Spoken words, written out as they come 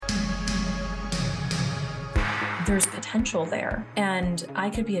there's potential there. And I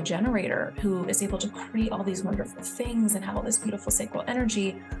could be a generator who is able to create all these wonderful things and have all this beautiful sacral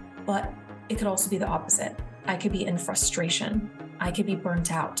energy, but it could also be the opposite. I could be in frustration. I could be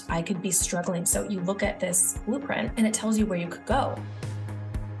burnt out. I could be struggling. So you look at this blueprint and it tells you where you could go.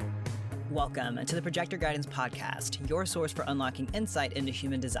 Welcome to the Projector Guidance Podcast, your source for unlocking insight into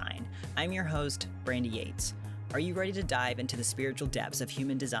human design. I'm your host, Brandy Yates. Are you ready to dive into the spiritual depths of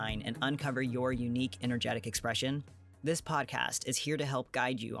human design and uncover your unique energetic expression? This podcast is here to help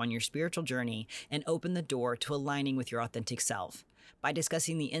guide you on your spiritual journey and open the door to aligning with your authentic self. By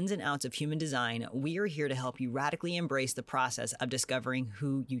discussing the ins and outs of human design, we are here to help you radically embrace the process of discovering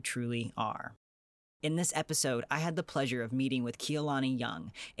who you truly are. In this episode, I had the pleasure of meeting with Keolani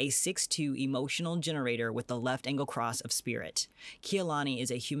Young, a 6'2" emotional generator with the left angle cross of spirit. Keolani is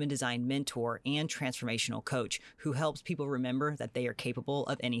a human design mentor and transformational coach who helps people remember that they are capable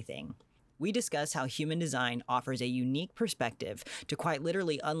of anything. We discuss how human design offers a unique perspective to quite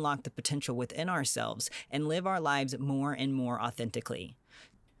literally unlock the potential within ourselves and live our lives more and more authentically.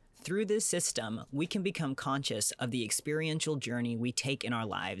 Through this system, we can become conscious of the experiential journey we take in our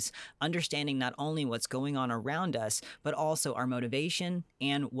lives, understanding not only what's going on around us, but also our motivation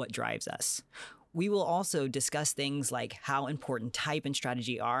and what drives us. We will also discuss things like how important type and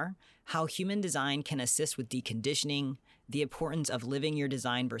strategy are, how human design can assist with deconditioning, the importance of living your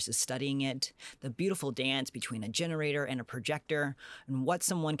design versus studying it, the beautiful dance between a generator and a projector, and what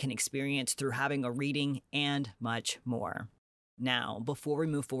someone can experience through having a reading, and much more. Now, before we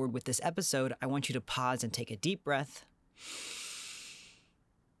move forward with this episode, I want you to pause and take a deep breath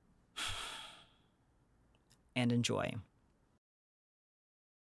and enjoy.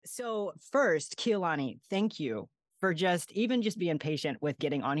 So first, Keolani, thank you for just being patient with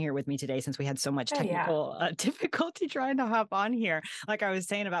getting on here with me today, since we had so much technical difficulty trying to hop on here. Like I was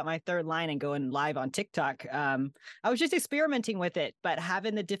saying about my third line and going live on TikTok, I was just experimenting with it, but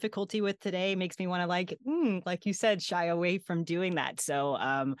having the difficulty with today makes me want to like you said, shy away from doing that. So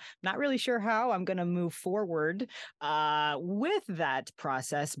not really sure how I'm going to move forward with that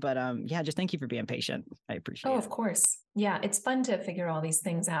process, but just thank you for being patient. I appreciate it. Oh, of course. Yeah, it's fun to figure all these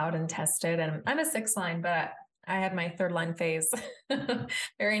things out and test it. And I'm a 6 line, but I had my 3rd line phase.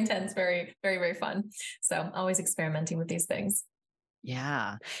 Very intense, very, very, very fun. So always experimenting with these things.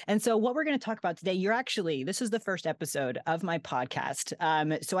 Yeah. And so what we're going to talk about today, this is the first episode of my podcast.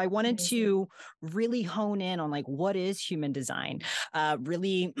 So I wanted to really hone in on what is human design,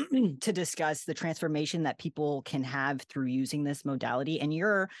 really to discuss the transformation that people can have through using this modality. And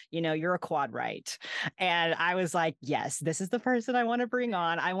you're a quad right. And I was like, yes, this is the person I want to bring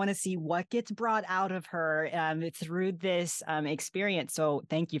on. I want to see what gets brought out of her through this experience. So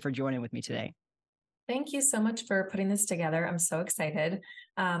thank you for joining with me today. Thank you so much for putting this together. I'm so excited.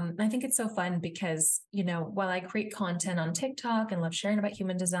 I think it's so fun because, while I create content on TikTok and love sharing about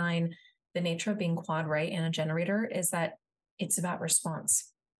human design, the nature of being quad right and a generator is that it's about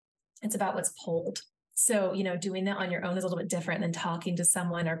response. It's about what's pulled. So, doing that on your own is a little bit different than talking to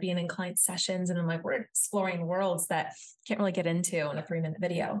someone or being in client sessions. And we're exploring worlds that can't really get into in a 3-minute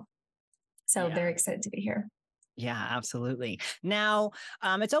video. So very excited to be here. Yeah, absolutely. Now,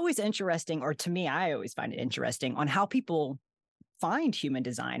 it's always interesting, or to me, I always find it interesting on how people find human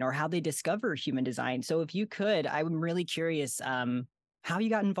design or how they discover human design. So if you could, I'm really curious how you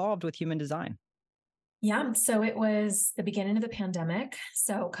got involved with human design. Yeah, so it was the beginning of the pandemic.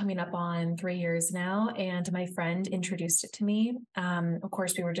 So coming up on 3 years now, and my friend introduced it to me. Of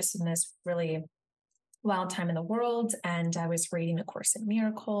course, we were just in this really wild time in the world. And I was reading A Course in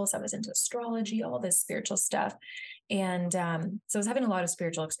Miracles. I was into astrology, all this spiritual stuff. And so I was having a lot of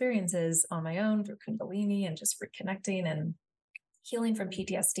spiritual experiences on my own through Kundalini and just reconnecting and healing from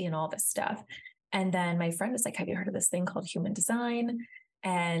PTSD and all this stuff. And then my friend was like, have you heard of this thing called human design?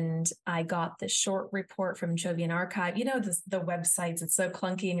 And I got the short report from Jovian Archive. The websites, it's so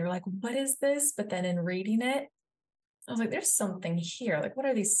clunky. And you're like, what is this? But then in reading it, I was like, there's something here. What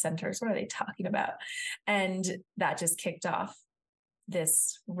are these centers? What are they talking about? And that just kicked off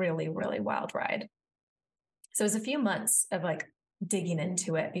this really, really wild ride. So it was a few months of digging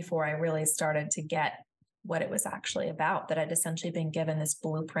into it before I really started to get what it was actually about, that I'd essentially been given this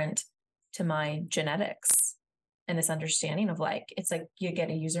blueprint to my genetics and this understanding of it's like you get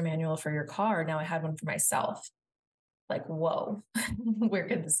a user manual for your car. Now I had one for myself. Whoa, where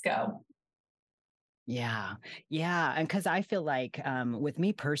could this go? Yeah. And because I feel like with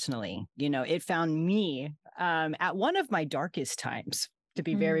me personally, it found me at one of my darkest times, to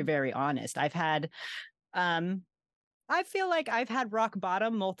be very, very honest. I've had I feel like I've had rock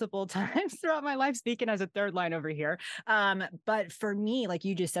bottom multiple times throughout my life, speaking as a third line over here. But for me, like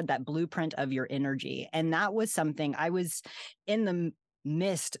you just said, that blueprint of your energy. And that was something I was in the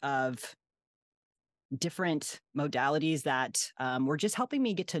midst of different modalities that were just helping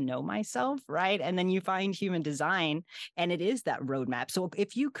me get to know myself, right? And then you find human design, and it is that roadmap. So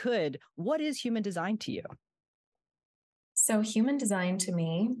if you could, what is human design to you? So human design to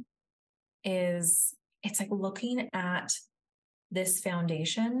me is, it's like looking at this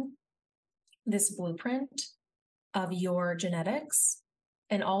foundation, this blueprint of your genetics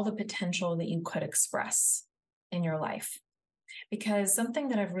and all the potential that you could express in your life. Because something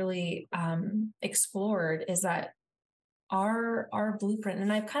that I've really explored is that our blueprint,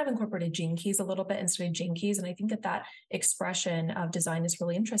 and I've kind of incorporated gene keys a little bit and studied gene keys, and I think that that expression of design is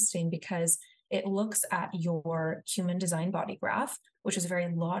really interesting because it looks at your human design body graph, which is a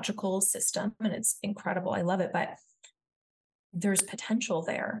very logical system, and it's incredible. I love it, but there's potential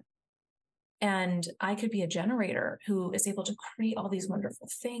there. And I could be a generator who is able to create all these wonderful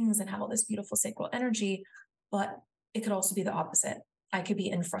things and have all this beautiful sacral energy, but it could also be the opposite. I could be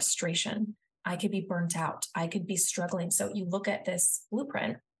in frustration. I could be burnt out. I could be struggling. So you look at this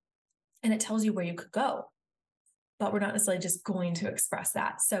blueprint and it tells you where you could go, but we're not necessarily just going to express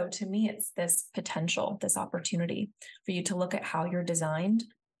that. So to me, it's this potential, this opportunity for you to look at how you're designed,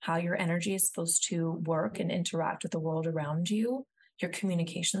 how your energy is supposed to work and interact with the world around you, your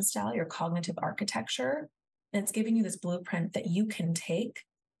communication style, your cognitive architecture. And it's giving you this blueprint that you can take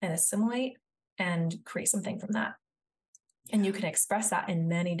and assimilate and create something from that. And you can express that in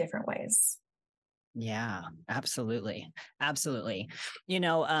many different ways. Yeah, absolutely. Absolutely.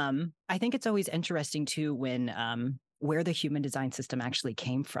 I think it's always interesting too when where the human design system actually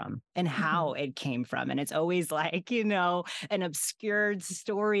came from and how it came from. And it's always like, an obscured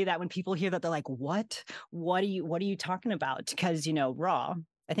story that when people hear that, they're like, what are you talking about? Because, Ra,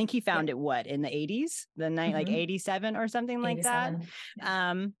 I think he found it, in the 80s, like 87 or something like 87. That.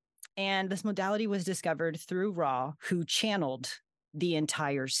 Yeah. And this modality was discovered through Ra, who channeled the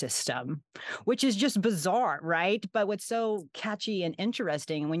entire system, which is just bizarre, right? But what's so catchy and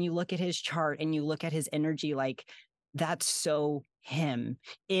interesting when you look at his chart and you look at his energy, like that's so him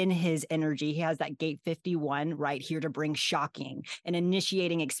in his energy. He has that gate 51 right here to bring shocking and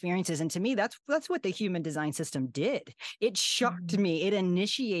initiating experiences. And to me, that's what the human design system did. It shocked me. It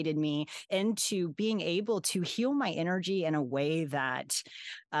initiated me into being able to heal my energy in a way that,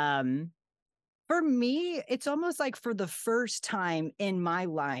 for me, it's almost like for the first time in my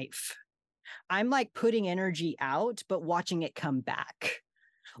life, I'm like putting energy out, but watching it come back.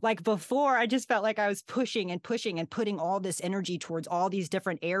 Like before, I just felt like I was pushing and pushing and putting all this energy towards all these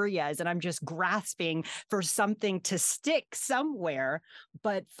different areas. And I'm just grasping for something to stick somewhere.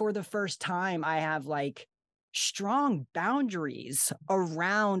 But for the first time, I have like strong boundaries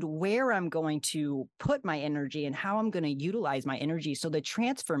around where I'm going to put my energy and how I'm going to utilize my energy. So the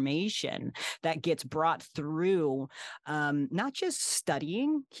transformation that gets brought through, not just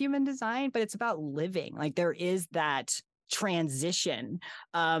studying human design, but it's about living. Like there is that transition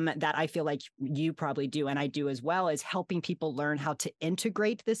that I feel like you probably do, and I do as well, is helping people learn how to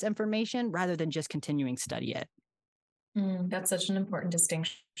integrate this information rather than just continuing to study it. That's such an important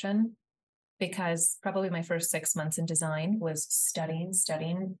distinction, because probably my first 6 months in design was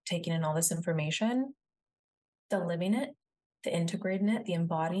studying, taking in all this information. The living it, the integrating it, the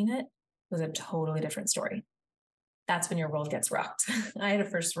embodying it was a totally different story. That's when your world gets rocked. I had a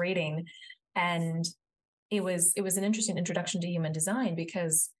first reading, and it was an interesting introduction to human design,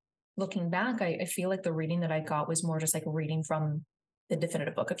 because looking back, I feel like the reading that I got was more just like reading from the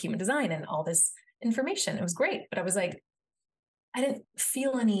definitive book of human design and all this information. It was great, but I was like, I didn't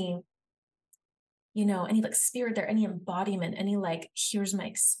feel any like spirit there, any embodiment, any like, here's my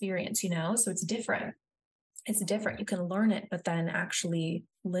experience, so it's different. It's different. You can learn it, but then actually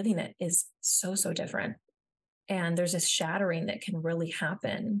living it is so, so different. And there's this shattering that can really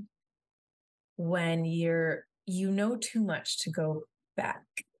happen when you know too much to go back.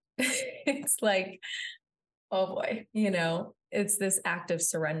 It's like, oh boy, it's this act of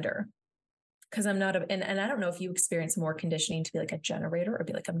surrender. Because I'm not and I don't know if you experience more conditioning to be like a generator or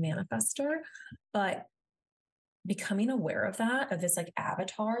be like a manifester, but becoming aware of that, of this like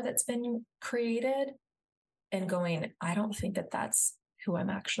avatar that's been created, and going, I don't think that that's who I'm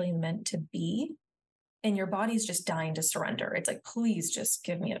actually meant to be. And your body's just dying to surrender. It's like, please just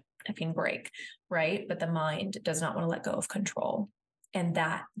give me a effing break, right? But the mind does not want to let go of control. And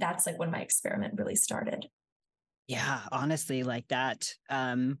that's like when my experiment really started. Yeah, honestly, like that,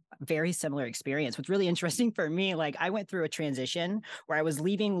 very similar experience. What's really interesting for me, like I went through a transition where I was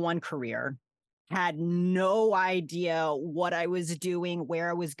leaving one career had no idea what I was doing, where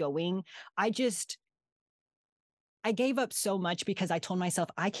I was going. I gave up so much because I told myself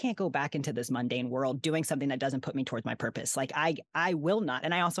I can't go back into this mundane world doing something that doesn't put me towards my purpose. Like I will not.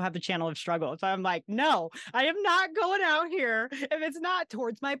 And I also have the channel of struggle. So I'm like, no, I am not going out here if it's not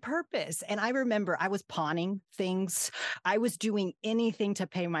towards my purpose. And I remember I was pawning things. I was doing anything to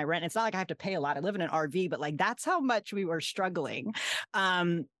pay my rent. It's not like I have to pay a lot. I live in an RV, but like that's how much we were struggling.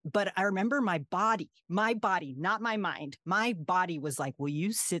 But I remember my body, not my mind. My body was like, will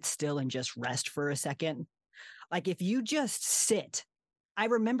you sit still and just rest for a second? Like if you just sit, I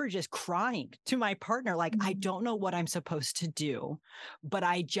remember just crying to my partner, like, I don't know what I'm supposed to do, but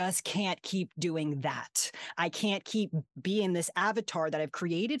I just can't keep doing that. I can't keep being this avatar that I've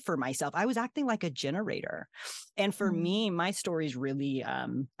created for myself. I was acting like a generator. And for me, my story's really,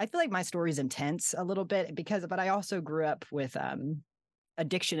 I feel like my story's intense a little bit but I also grew up with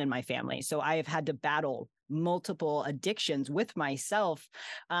addiction in my family. So I have had to battle multiple addictions with myself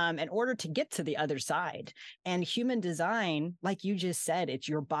in order to get to the other side. And human design, like you just said, it's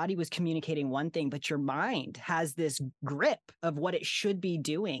your body was communicating one thing, but your mind has this grip of what it should be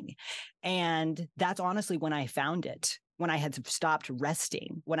doing. And that's honestly when I found it. When I had stopped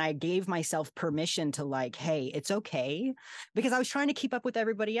resting, when I gave myself permission to like, hey, it's okay. Because I was trying to keep up with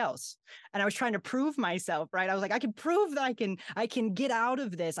everybody else. And I was trying to prove myself, right? I was like, I can prove that I can get out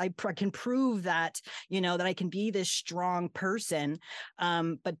of this. I can prove that, that I can be this strong person.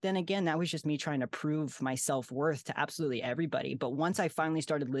 But then again, that was just me trying to prove my self-worth to absolutely everybody. But once I finally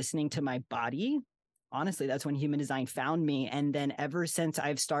started listening to my body, honestly, that's when human design found me. And then ever since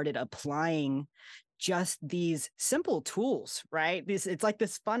I've started applying just these simple tools, right? It's like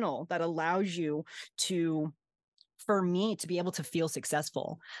this funnel that allows you for me to be able to feel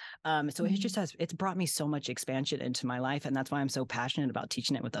successful. So it's brought me so much expansion into my life. And that's why I'm so passionate about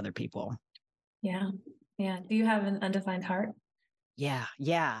teaching it with other people. Yeah. Yeah. Do you have an undefined heart? Yeah.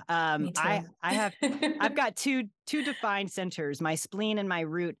 Me too. I've got two defined centers, my spleen and my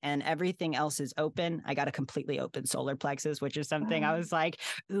root, and everything else is open. I got a completely open solar plexus, which is something I was like,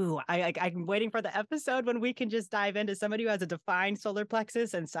 ooh, I'm waiting for the episode when we can just dive into somebody who has a defined solar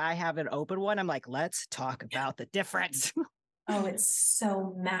plexus. And so I have an open one. I'm like, let's talk about the difference. Oh, it's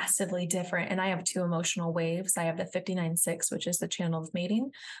so massively different. And I have two emotional waves. I have the 59.6, which is the channel of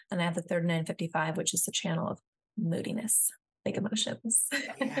mating. And I have the 39.55, which is the channel of moodiness, like emotions.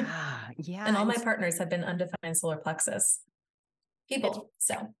 Yeah. And all my partners have been undefined solar plexus people.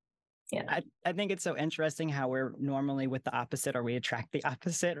 So yeah. I think it's so interesting how we're normally with the opposite, or we attract the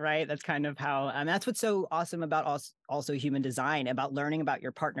opposite, right? That's kind of how, that's what's so awesome about also human design, about learning about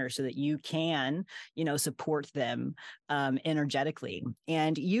your partner so that you can, support them energetically.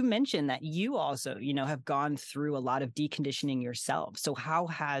 And you mentioned that you also, have gone through a lot of deconditioning yourself. So how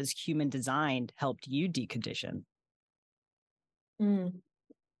has human design helped you decondition?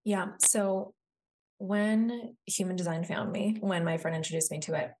 Yeah. So when human design found me, when my friend introduced me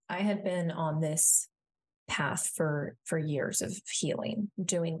to it, I had been on this path for years of healing,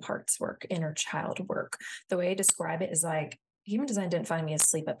 doing parts work, inner child work. The way I describe it is like human design didn't find me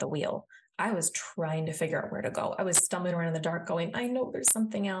asleep at the wheel. I was trying to figure out where to go. I was stumbling around in the dark going, I know there's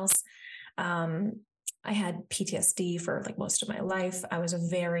something else. I had PTSD for like most of my life. I was a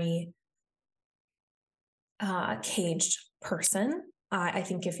very caged person. I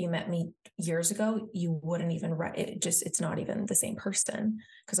think if you met me years ago, you wouldn't even it's not even the same person,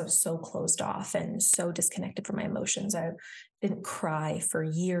 because I was so closed off and so disconnected from my emotions. I didn't cry for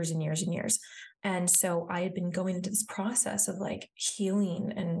years and years and years. And so I had been going into this process of like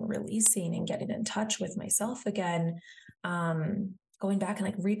healing and releasing and getting in touch with myself again, going back and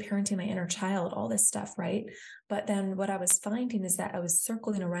like reparenting my inner child, all this stuff, right? But then what I was finding is that I was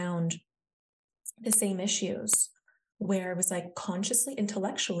circling around the same issues, where it was like consciously,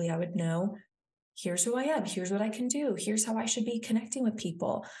 intellectually, I would know, here's who I am, here's what I can do, here's how I should be connecting with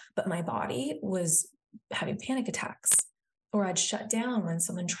people. But my body was having panic attacks, or I'd shut down when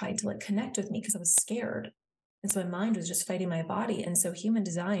someone tried to like connect with me because I was scared. And so my mind was just fighting my body. And so human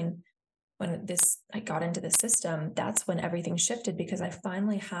design, when I got into the system, that's when everything shifted, because I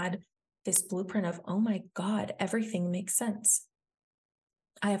finally had this blueprint of, oh my God, everything makes sense.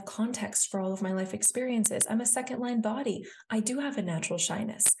 I have context for all of my life experiences. I'm a second line body. I do have a natural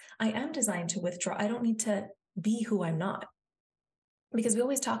shyness. I am designed to withdraw. I don't need to be who I'm not. Because we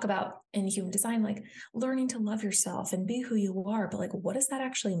always talk about in human design, like learning to love yourself and be who you are. But like, what does that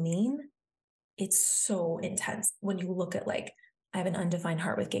actually mean? It's so intense when you look at like, I have an undefined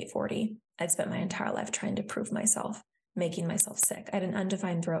heart with gate 40. I'd spent my entire life trying to prove myself, making myself sick. I had an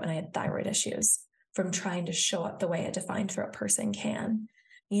undefined throat and I had thyroid issues from trying to show up the way a defined throat person can.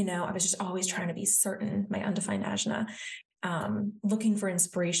 I was just always trying to be certain, my undefined ajna, looking for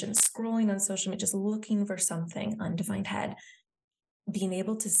inspiration, scrolling on social media, just looking for something, undefined head. Being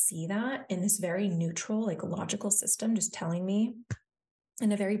able to see that in this very neutral, like logical system, just telling me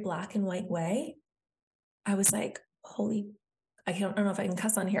in a very black and white way, I was like, holy, I don't know if I can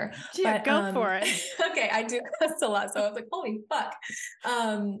cuss on here. Yeah, but go for it. Okay, I do cuss a lot. So I was like, holy fuck.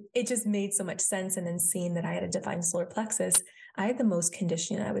 It just made so much sense. And then seeing that I had a defined solar plexus, I had the most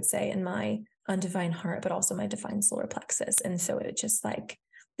conditioning, I would say, in my undefined heart, but also my defined solar plexus. And so it just like,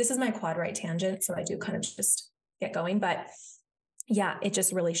 this is my quad right tangent. So I do kind of just get going. But yeah, it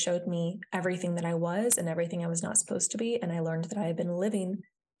just really showed me everything that I was and everything I was not supposed to be. And I learned that I had been living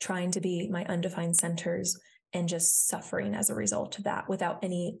trying to be my undefined centers and just suffering as a result of that without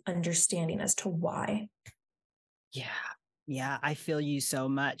any understanding as to why. Yeah. Yeah, I feel you so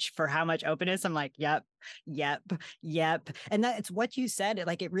much for how much openness. I'm like, yep. And that's what you said.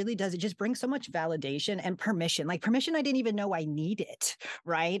 It really does. It just brings so much validation and permission. Like permission I didn't even know I needed,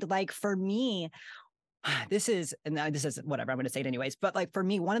 right? Like for me, this is whatever, I'm going to say it anyways. But like for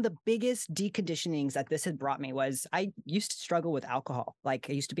me, one of the biggest deconditionings that this had brought me was I used to struggle with alcohol. Like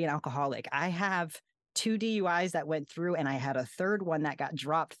I used to be an alcoholic. I have 2 DUIs that went through and I had a third one that got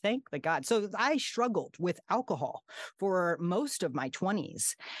dropped. Thank the God. So I struggled with alcohol for most of my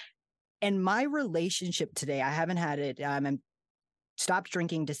 20s. And my relationship today, I haven't had it. I stopped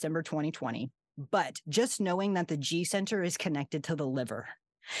drinking December 2020. But just knowing that the G center is connected to the liver,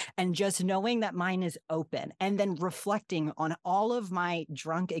 and just knowing that mine is open, and then reflecting on all of my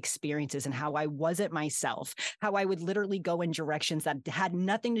drunk experiences and how I wasn't myself, how I would literally go in directions that had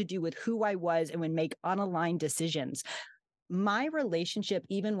nothing to do with who I was and would make unaligned decisions. My relationship,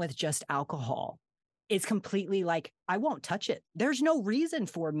 even with just alcohol, is completely like, I won't touch it. There's no reason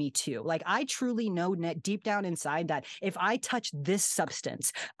for me to. Like, I truly know deep down inside that if I touch this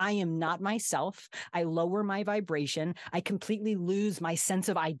substance, I am not myself. I lower my vibration. I completely lose my sense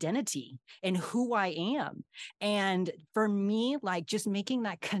of identity and who I am. And for me, like just making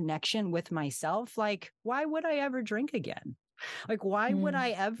that connection with myself, like, why would I ever drink again? Like, why would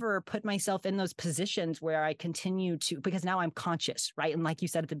I ever put myself in those positions where I continue to, because now I'm conscious, right? And like you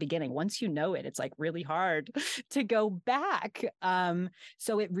said at the beginning, once you know it, it's like really hard to go back.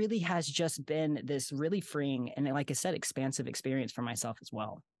 So it really has just been this really freeing and, like I said, expansive experience for myself as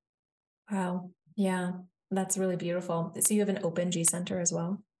well. Wow. Yeah, that's really beautiful. So you have an open G center as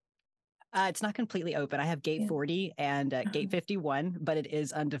well? It's not completely open. I have gate 40 and gate 51, but it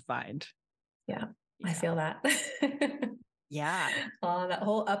is undefined. Yeah, I feel that. Yeah. That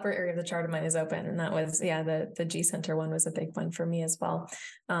whole upper area of the chart of mine is open. And that was, the G center one was a big one for me as well.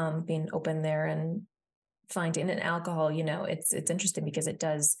 Being open there and finding an alcohol, it's interesting because it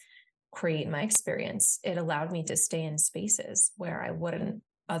does create my experience. It allowed me to stay in spaces where I wouldn't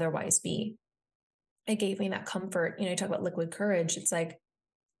otherwise be. It gave me that comfort. You talk about liquid courage. It's like,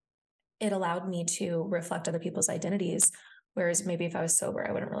 it allowed me to reflect other people's identities. Whereas maybe if I was sober,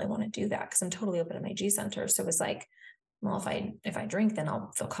 I wouldn't really want to do that because I'm totally open to my G center. So it was like, well, if I drink, then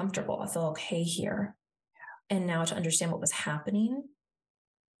I'll feel comfortable. I'll feel okay here. And now to understand what was happening,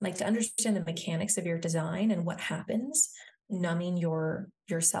 like to understand the mechanics of your design and what happens, numbing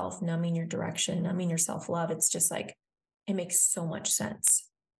yourself, numbing your direction, numbing your self-love. It's just like, it makes so much sense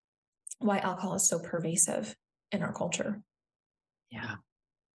why alcohol is so pervasive in our culture. Yeah.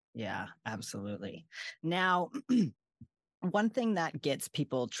 Yeah, absolutely. Now, one thing that gets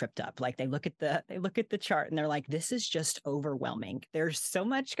people tripped up, like they look at the chart and they're like, this is just overwhelming. There's so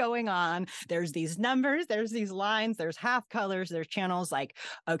much going on. There's these numbers, there's these lines, there's half colors, there's channels. Like,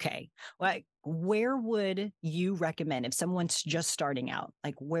 okay, like where would you recommend if someone's just starting out?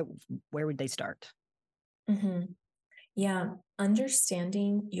 Like where would they start? Yeah,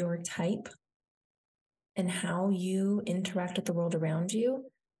 understanding your type and how you interact with the world around you,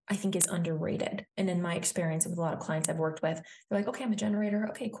 I think is underrated. And in my experience with a lot of clients I've worked with, they're like, okay, I'm a generator.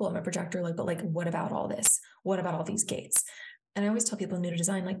 Okay, cool. I'm a projector. But what about all this? What about all these gates? And I always tell people new to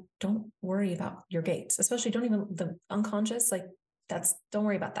design, like, don't worry about your gates, especially don't even the unconscious, don't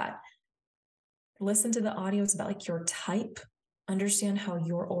worry about that. Listen to the audios about like your type, understand how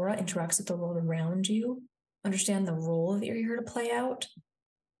your aura interacts with the world around you, understand the role that you're here to play out,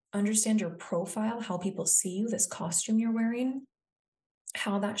 understand your profile, how people see you, this costume you're wearing,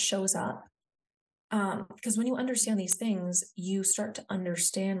 how that shows up. Because when you understand these things, you start to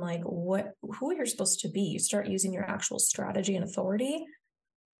understand who you're supposed to be. You start using your actual strategy and authority,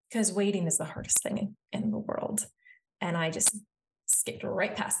 because waiting is the hardest thing in the world. And I just skipped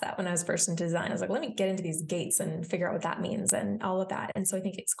right past that when I was first in design. I was like, let me get into these gates and figure out what that means and all of that. And so I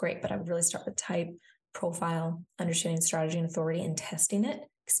think it's great, but I would really start with type, profile, understanding strategy and authority, and testing it.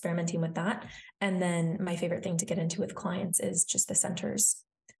 experimenting with that. And then my favorite thing to get into with clients is just the centers,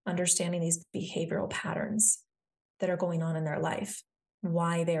 understanding these behavioral patterns that are going on in their life,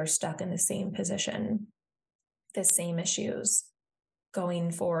 why they are stuck in the same position, the same issues,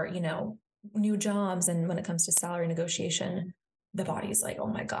 going for, new jobs. And when it comes to salary negotiation, the body's like, oh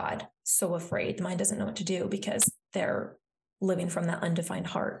my God, so afraid. The mind doesn't know what to do because they're living from that undefined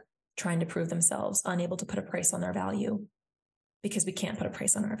heart, trying to prove themselves, unable to put a price on their value, because we can't put a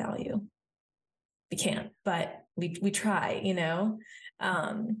price on our value. We can't, but we try,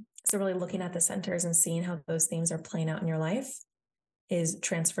 so really looking at the centers and seeing how those things are playing out in your life is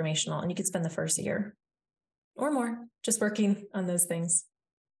transformational. And you could spend the first year or more just working on those things.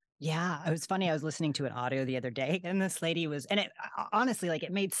 Yeah, it was funny. I was listening to an audio the other day, and this lady was, and it honestly, like,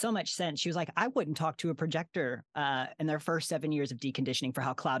 it made so much sense. She was like, I wouldn't talk to a projector in their first 7 years of deconditioning for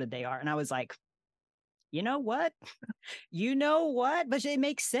how clouded they are. And I was like, you know what? You know what? But it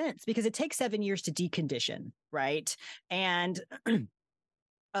makes sense because it takes 7 years to decondition, right? And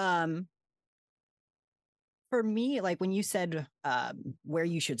for me, like when you said where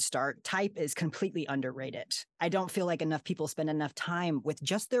you should start, type is completely underrated. I don't feel like enough people spend enough time with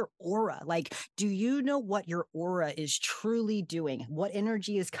just their aura. Like, do you know what your aura is truly doing? What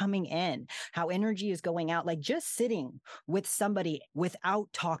energy is coming in? How energy is going out? Like just sitting with somebody without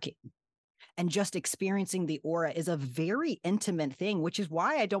talking and just experiencing the aura is a very intimate thing, which is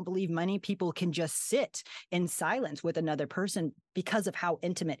why I don't believe many people can just sit in silence with another person because of how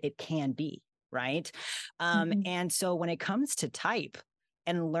intimate it can be. Right. And so when it comes to type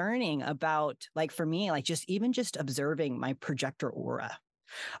and learning about, like for me, like just observing my projector aura,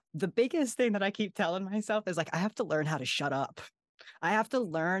 the biggest thing that I keep telling myself is like, I have to learn how to shut up. I have to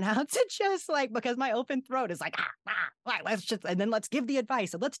learn how to just like, because my open throat is like, let's just, and then let's give the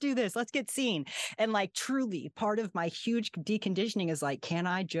advice and let's do this, let's get seen. And like truly part of my huge deconditioning is like, can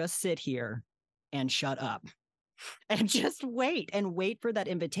I just sit here and shut up? And just wait for that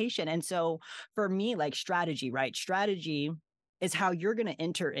invitation. And so for me, like strategy, right? Strategy is how you're going to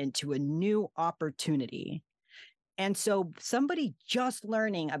enter into a new opportunity. And so somebody just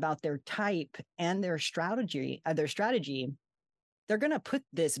learning about their type and their strategy, they're going to put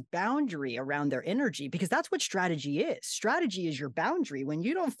this boundary around their energy because that's what strategy is. Strategy is your boundary. When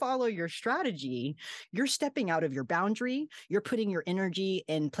you don't follow your strategy, you're stepping out of your boundary. You're putting your energy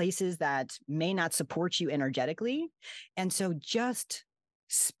in places that may not support you energetically. And so just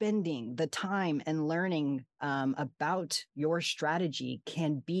spending the time and learning about your strategy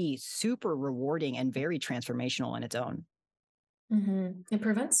can be super rewarding and very transformational in its own. It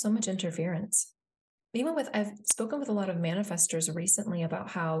prevents so much interference. I've spoken with a lot of manifestors recently about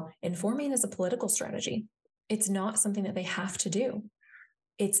how informing is a political strategy. It's not something that they have to do.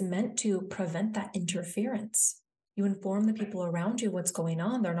 It's meant to prevent that interference. You inform the people around you what's going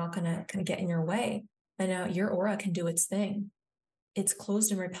on. They're not going to get in your way. And your aura can do its thing. It's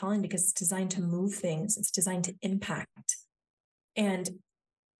closed and repelling because it's designed to move things. It's designed to impact. And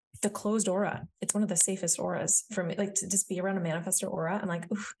the closed aura, it's one of the safest auras for me. Like to just be around a manifestor aura, I'm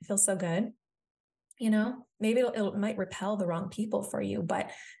like, oof, it feels so good. Maybe it might repel the wrong people for you,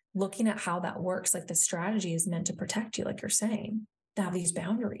 but looking at how that works, like the strategy is meant to protect you, like you're saying, to have these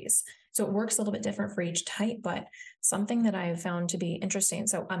boundaries. So it works a little bit different for each type, but something that I've found to be interesting.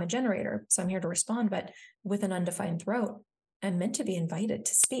 So I'm a generator, so I'm here to respond, but with an undefined throat, I'm meant to be invited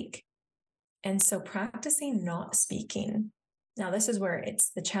to speak. And so practicing not speaking. Now, this is where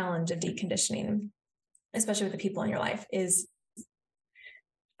it's the challenge of deconditioning, especially with the people in your life, is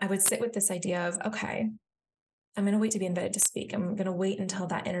I would sit with this idea of, okay, I'm going to wait to be invited to speak. I'm going to wait until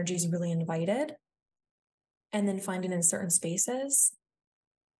that energy is really invited. And then finding in certain spaces,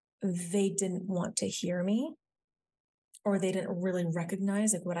 they didn't want to hear me, or they didn't really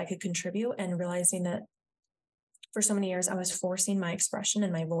recognize like what I could contribute, and realizing that for so many years, I was forcing my expression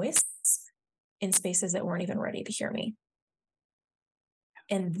and my voice in spaces that weren't even ready to hear me.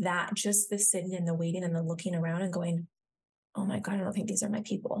 And that just the sitting and the waiting and the looking around and going, oh my God, I don't think these are my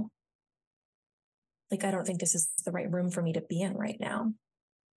people. Like, I don't think this is the right room for me to be in right now.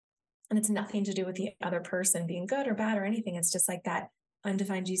 And it's nothing to do with the other person being good or bad or anything. It's just like that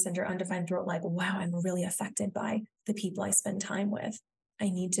undefined G center, undefined throat, like, wow, I'm really affected by the people I spend time with. I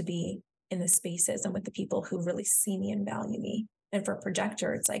need to be in the spaces and with the people who really see me and value me. And for a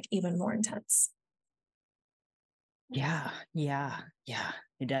projector, it's like even more intense. Yeah,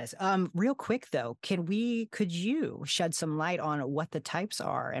 it does. Real quick though, could you shed some light on what the types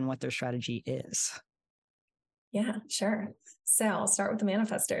are and what their strategy is? Yeah, sure. So I'll start with the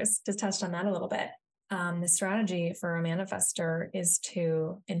manifestors. Just touched on that a little bit. The strategy for a manifestor is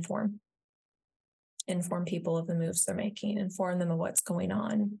to inform inform people of the moves they're making, inform them of what's going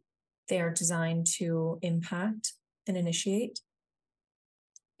on. They are designed to impact and initiate.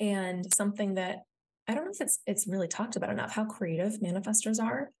 And something that I don't know if it's really talked about enough, how creative manifestors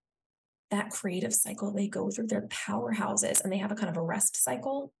are. That creative cycle they go through, they're powerhouses, and they have a kind of a rest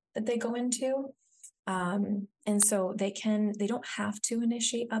cycle that they go into. And so they don't have to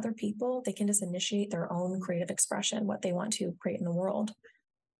initiate other people. They can just initiate their own creative expression, what they want to create in the world.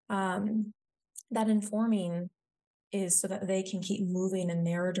 That informing is so that they can keep moving in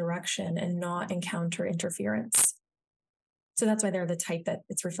their direction and not encounter interference. So that's why they're the type that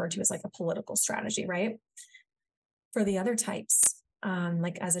it's referred to as like a political strategy, right? For the other types,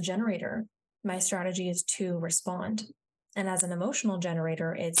 like as a generator, my strategy is to respond. And as an emotional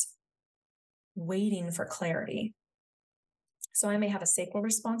generator, it's waiting for clarity. So I may have a sacral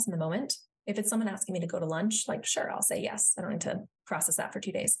response in the moment. If it's someone asking me to go to lunch, like, sure, I'll say yes. I don't need to process that for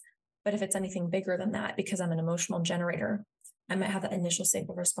 2 days. But if it's anything bigger than that, because I'm an emotional generator, I might have that initial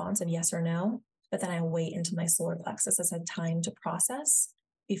sacral response of yes or no, but then I wait until my solar plexus has had time to process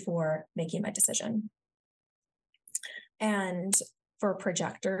before making my decision. And for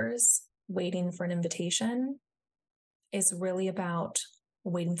projectors, waiting for an invitation is really about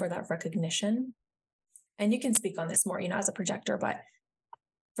waiting for that recognition. And you can speak on this more, as a projector, but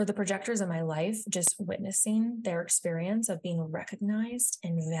for the projectors in my life, just witnessing their experience of being recognized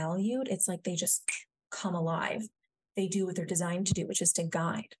and valued, it's like they just come alive. They do what they're designed to do, which is to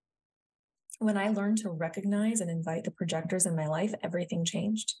guide. When I learned to recognize and invite the projectors in my life, everything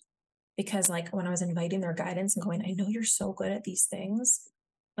changed. Because like when I was inviting their guidance and going, I know you're so good at these things,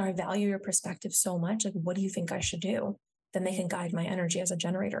 or I value your perspective so much, like, what do you think I should do? Then they can guide my energy as a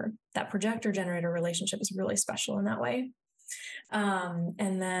generator. That projector-generator relationship is really special in that way.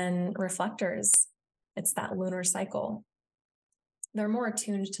 And then reflectors, it's that lunar cycle. They're more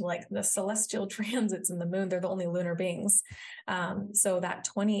attuned to like the celestial transits in the moon. They're the only lunar beings. So that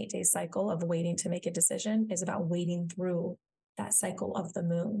 28-day cycle of waiting to make a decision is about waiting through that cycle of the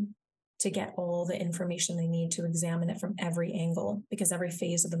moon to get all the information they need to examine it from every angle, because every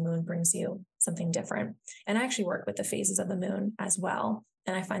phase of the moon brings you something different. And I actually work with the phases of the moon as well.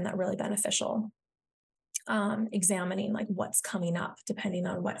 And I find that really beneficial. Examining like what's coming up depending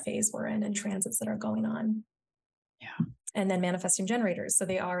on what phase we're in and transits that are going on. Yeah. And then manifesting generators. So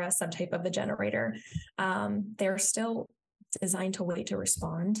they are a subtype of the generator. They're still designed to wait to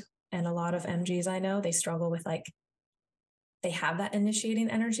respond. And a lot of MGs I know, they struggle with like, they have that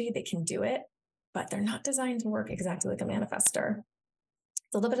initiating energy, they can do it, but they're not designed to work exactly like a manifestor.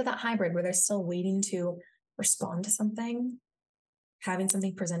 It's a little bit of that hybrid where they're still waiting to respond to something, having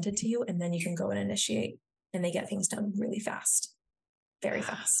something presented to you, and then you can go and initiate. And they get things done really fast, very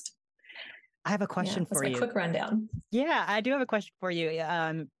fast. I have a question for you. That's my quick rundown. Yeah, I do have a question for you.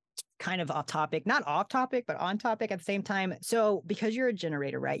 Kind of off topic, not off topic, but on topic at the same time. So because you're a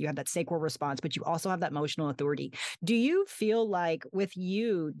generator, right, you have that sacral response, but you also have that emotional authority. Do you feel like with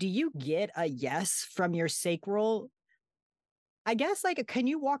you, do you get a yes from your sacral? I guess, like, can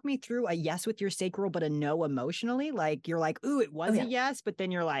you walk me through a yes with your sacral, but a no emotionally? Like, you're like, ooh, it was a yes, but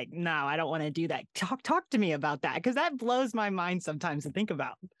then you're like, no, I don't want to do that. Talk to me about that, because that blows my mind sometimes to think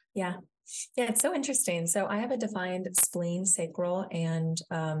about. Yeah, it's so interesting. So I have a defined spleen, sacral, and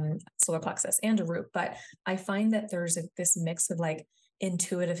solar plexus and a root, but I find that there's this mix of like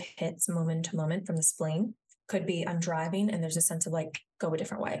intuitive hits moment to moment from the spleen. Could be I'm driving and there's a sense of like, go a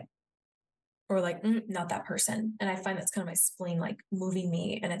different way. Or like, not that person. And I find that's kind of my spleen, like moving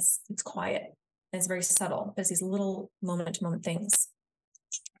me, and it's quiet and it's very subtle. There's these little moment to moment things,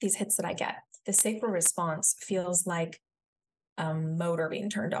 these hits that I get. The sacral response feels like a motor being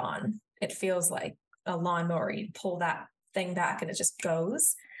turned on. It feels like a lawnmower. You pull that thing back and it just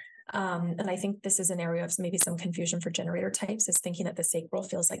goes. And I think this is an area of maybe some confusion for generator types, is thinking that the sacral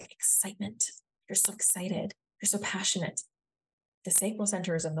feels like excitement. You're so excited. You're so passionate. The sacral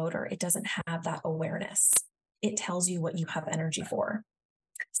center is a motor. It doesn't have that awareness. It tells you what you have energy for.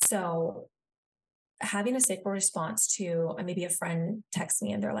 So having a sacral response to maybe a friend texts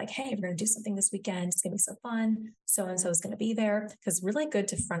me and they're like, hey, we're going to do something this weekend. It's going to be so fun. So-and-so is going to be there. Because really good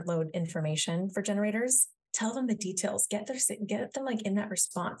to front load information for generators. Tell them the details, get them like in that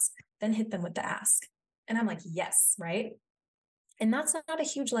response, then hit them with the ask. And I'm like, yes, right? And that's not a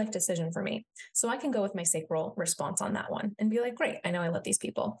huge life decision for me. So I can go with my sacral response on that one and be like, great, I know I love these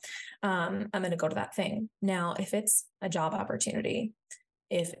people. I'm going to go to that thing. Now, if it's a job opportunity,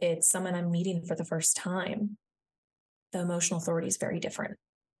 if it's someone I'm meeting for the first time, the emotional authority is very different.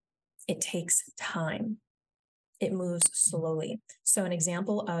 It takes time. It moves slowly. So an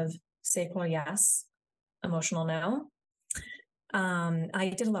example of sacral yes, emotional no.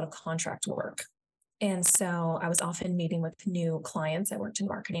 I did a lot of contract work. And so I was often meeting with new clients. I worked in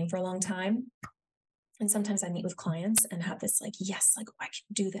marketing for a long time. And sometimes I meet with clients and have this like, yes, like, oh, I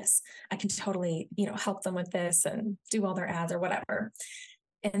can do this. I can totally, help them with this and do all their ads or whatever.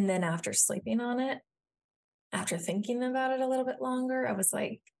 And then after sleeping on it, after thinking about it a little bit longer, I was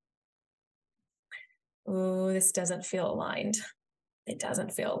like, oh, this doesn't feel aligned. It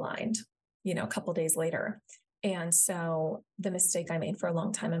doesn't feel aligned, a couple days later. And so the mistake I made for a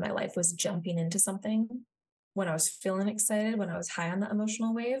long time in my life was jumping into something when I was feeling excited, when I was high on the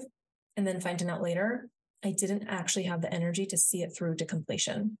emotional wave, and then finding out later, I didn't actually have the energy to see it through to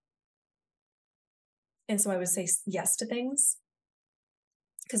completion. And so I would say yes to things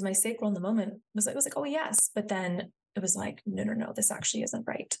because my sacral in the moment was like, oh, yes. But then it was like, no, this actually isn't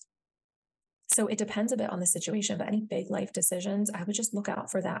right. So it depends a bit on the situation, but any big life decisions, I would just look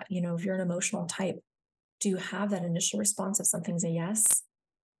out for that. If you're an emotional type, do you have that initial response if something's a yes?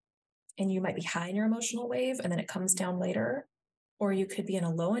 And you might be high in your emotional wave and then it comes down later. Or you could be in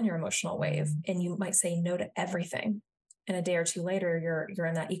a low in your emotional wave and you might say no to everything. And a day or two later, you're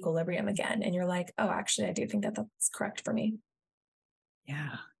in that equilibrium again. And you're like, oh, actually, I do think that that's correct for me.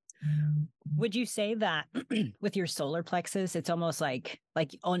 Yeah. Would you say that with your solar plexus, it's almost like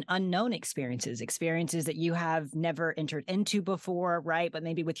on unknown experiences that you have never entered into before, right? But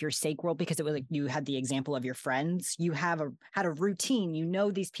maybe with your sacral, because it was like you had the example of your friends, you had a routine,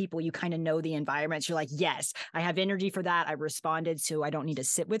 these people, you kind of know the environments. You're like, yes, I have energy for that. I responded, so I don't need to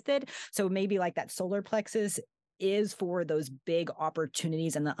sit with it. So maybe like that solar plexus is for those big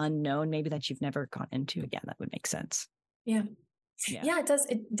opportunities and the unknown, maybe that you've never gone into. Again, that would make sense. Yeah. Yeah, it does.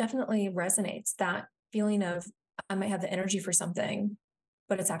 It definitely resonates. That feeling of I might have the energy for something,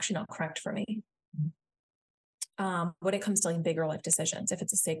 but it's actually not correct for me. When it comes to like bigger life decisions, if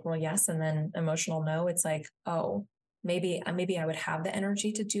it's a sacral yes and then emotional no, it's like, oh, maybe I would have the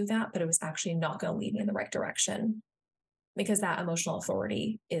energy to do that, but it was actually not going to lead me in the right direction because that emotional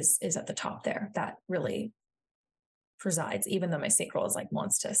authority is at the top there. That really presides, even though my sacral is like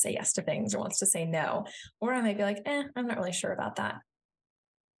wants to say yes to things or wants to say no, or I might be like, I'm not really sure about that.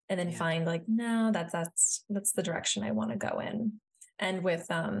 And then find like, no, that's the direction I want to go in. And with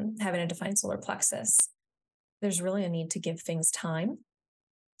having a defined solar plexus, there's really a need to give things time.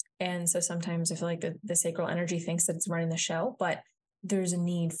 And so sometimes I feel like the sacral energy thinks that it's running the show, but there's a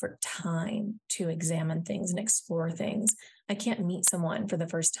need for time to examine things and explore things. I can't meet someone for the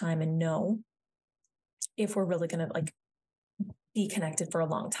first time and know if we're really going to like be connected for a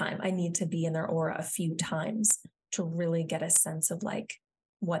long time. I need to be in their aura a few times to really get a sense of like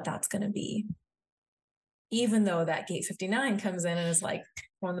what that's going to be. Even though that gate 59 comes in and is like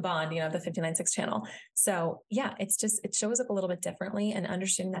on the bond, the 59.6 channel. So yeah, it shows up a little bit differently, and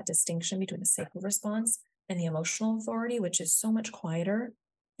understanding that distinction between the sacral response and the emotional authority, which is so much quieter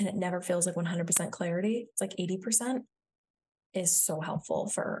and it never feels like 100% clarity. It's like 80%, is so helpful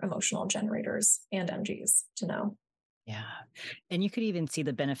for emotional generators and MGs to know. Yeah. And you could even see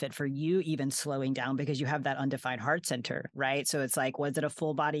the benefit for you even slowing down because you have that undefined heart center, right? So it's like, was it a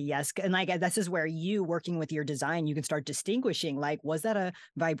full body? Yes. And like, this is where you working with your design, you can start distinguishing, like, was that a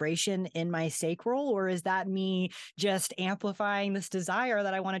vibration in my sacral, or is that me just amplifying this desire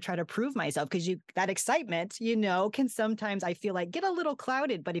that I want to try to prove myself? Because that excitement, can sometimes I feel like get a little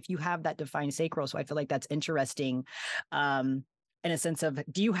clouded, but if you have that defined sacral, so I feel like that's interesting. In a sense of,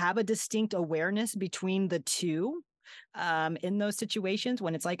 do you have a distinct awareness between the two? In those situations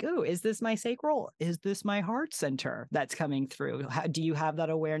when it's like, oh, is this my sacral? Is this my heart center that's coming through? Do you have that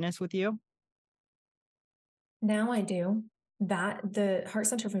awareness with you? Now I do. That the heart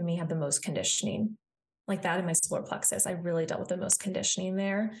center for me had the most conditioning, like that in my solar plexus. I really dealt with the most conditioning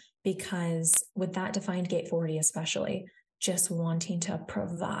there because with that defined gate 40, especially just wanting to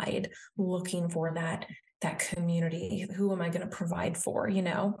provide, looking for that community. Who am I going to provide for?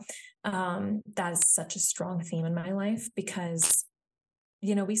 That is such a strong theme in my life because,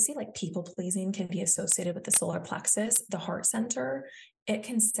 we see like people pleasing can be associated with the solar plexus, the heart center. It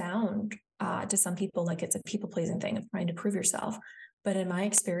can sound to some people like it's a people pleasing thing of trying to prove yourself. But in my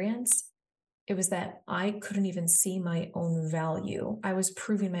experience, it was that I couldn't even see my own value. I was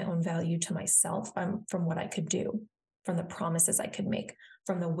proving my own value to myself from what I could do, from the promises I could make,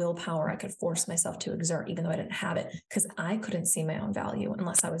 from the willpower I could force myself to exert, even though I didn't have it, because I couldn't see my own value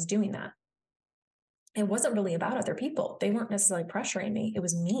unless I was doing that. It wasn't really about other people. They weren't necessarily pressuring me. It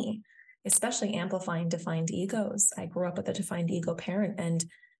was me, especially amplifying defined egos. I grew up with a defined ego parent, and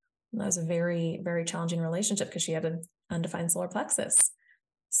that was a very, very challenging relationship because she had an undefined solar plexus.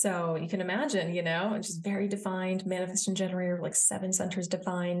 So you can imagine, it's just very defined, manifestation generator, like 7 centers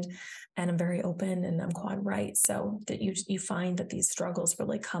defined, and I'm very open and I'm quad right. So that you find that these struggles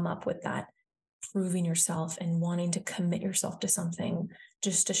really come up with that proving yourself and wanting to commit yourself to something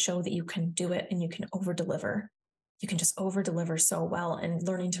just to show that you can do it and you can over deliver. You can just over deliver so well, and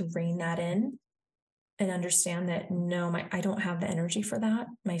learning to rein that in and understand that no, I don't have the energy for that.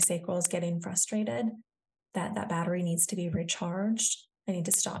 My sacral is getting frustrated. That battery needs to be recharged. I need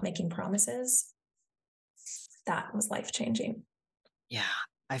to stop making promises. That was life-changing. Yeah,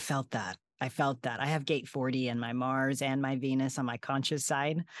 I felt that. I have gate 40 and my Mars and my Venus on my conscious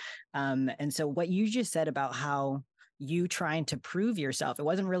side. And so what you just said about how you trying to prove yourself, it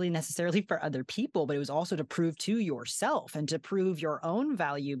wasn't really necessarily for other people, but it was also to prove to yourself and to prove your own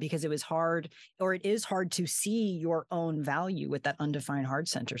value, because it was hard, or it is hard to see your own value with that undefined heart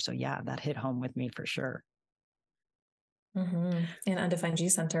center. So yeah, that hit home with me for sure. Mm-hmm. And undefined G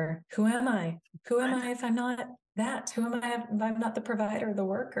center. Who am I? Who am I if I'm not that? Who am I if I'm not the provider, the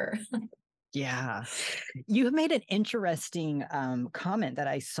worker? Yeah. You made an interesting comment that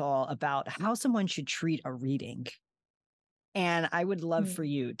I saw about how someone should treat a reading. And I would love for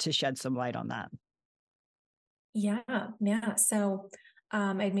you to shed some light on that. Yeah. Yeah. So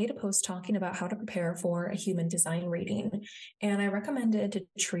I made a post talking about how to prepare for a human design reading. And I recommended to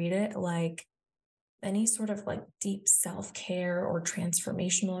treat it like any sort of like deep self-care or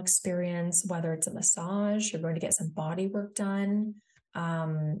transformational experience, whether it's a massage, you're going to get some body work done,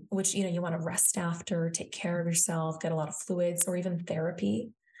 which, you want to rest after, take care of yourself, get a lot of fluids, or even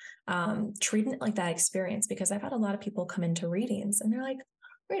therapy. Treating it like that experience, because I've had a lot of people come into readings and they're like,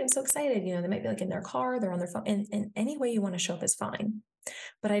 great, I'm so excited. They might be like in their car, they're on their phone, and any way you want to show up is fine.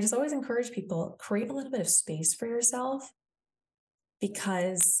 But I just always encourage people, create a little bit of space for yourself,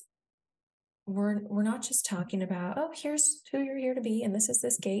 because we're not just talking about, oh, here's who you're here to be and this is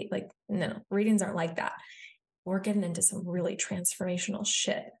this gate. Like, no, readings aren't like that. We're getting into some really transformational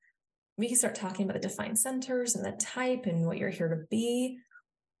shit. We can start talking about the defined centers and the type and what you're here to be,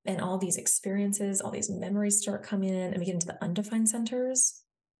 and all these experiences, all these memories start coming in, and we get into the undefined centers,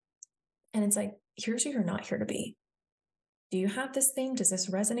 and it's like, here's who you're not here to be. Do you have this thing? Does this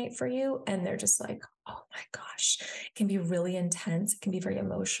resonate for you? And they're just like, oh my gosh, it can be really intense. It can be very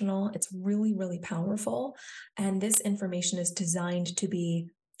emotional. It's really, really powerful. And this information is designed to be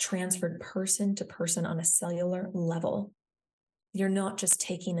transferred person to person on a cellular level. You're not just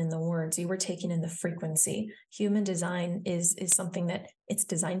taking in the words, you were taking in the frequency. Human design is something that it's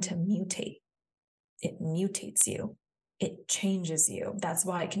designed to mutate. It mutates you. It changes you. That's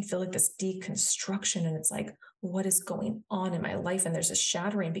why it can feel like this deconstruction. And it's like, what is going on in my life? And there's a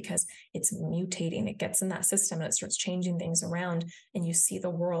shattering because it's mutating. It gets in that system and it starts changing things around. And you see the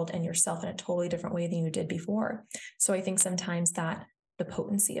world and yourself in a totally different way than you did before. So I think sometimes that the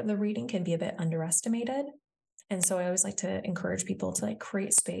potency of the reading can be a bit underestimated. And so I always like to encourage people to like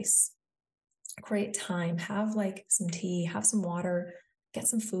create space, create time, have like some tea, have some water, get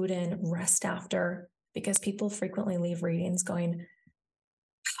some food in, rest after, because people frequently leave readings going,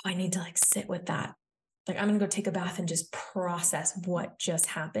 oh, I need to like sit with that. Like, I'm going to go take a bath and just process what just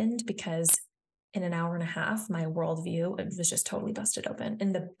happened, because in an hour and a half, my worldview, it was just totally busted open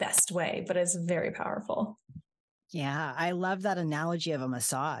in the best way, but it's very powerful. Yeah, I love that analogy of a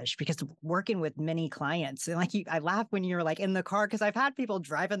massage, because working with many clients, and like I laugh when you're like in the car, because I've had people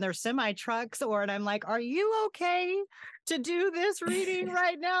driving their semi trucks, and I'm like, are you okay to do this reading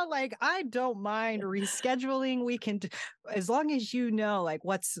right now? Like, I don't mind rescheduling. We can, as long as like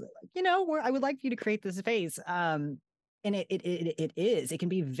what's, where I would like for you to create this space. And it is, it can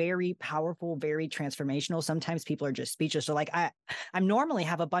be very powerful, very transformational. Sometimes people are just speechless. So like, I'm normally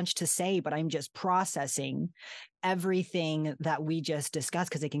have a bunch to say, but I'm just processing everything that we just discussed,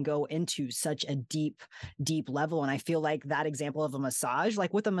 because it can go into such a deep level. And I feel like that example of a massage,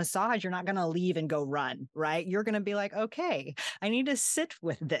 like with a massage, you're not going to leave and go run, right? You're going to be like, okay, I need to sit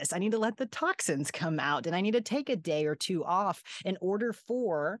with this. I need to let the toxins come out, and I need to take a day or two off in order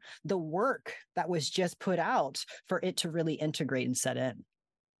for the work that was just put out for it to really integrate and set in.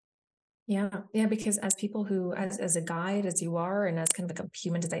 Yeah. Yeah. Because as people who, as a guide, as you are, and as kind of like a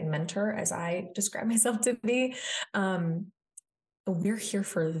human design mentor, as I describe myself to be, we're here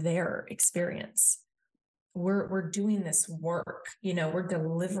for their experience. We're doing this work, we're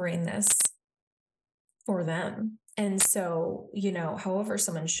delivering this for them. And so, however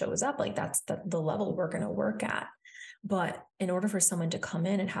someone shows up, like that's the level we're going to work at. But in order for someone to come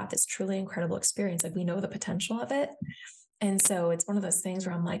in and have this truly incredible experience, like we know the potential of it, And so it's one of those things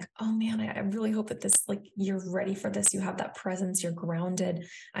where I'm like, oh man, I really hope that this, like, you're ready for this. You have that presence, you're grounded.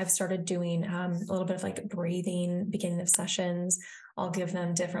 I've started doing a little bit of like breathing, beginning of sessions. I'll give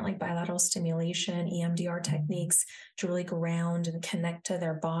them different like bilateral stimulation, EMDR techniques to really ground and connect to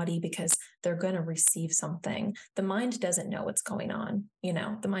their body, because they're going to receive something. The mind doesn't know what's going on.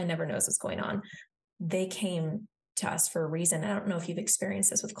 The mind never knows what's going on. They came to us for a reason. I don't know if you've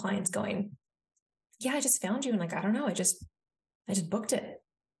experienced this with clients going, yeah, I just found you. And like, I don't know, I just booked it.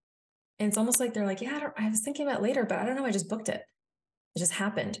 And it's almost like they're like, yeah, I was thinking about it later, but I don't know. I just booked it. It just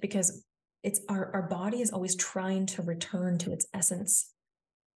happened, because it's our body is always trying to return to its essence.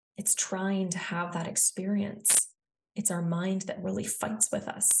 It's trying to have that experience. It's our mind that really fights with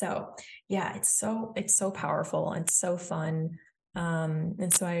us. So yeah, it's so powerful and so fun.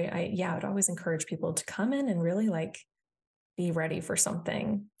 And so I would always encourage people to come in and really like be ready for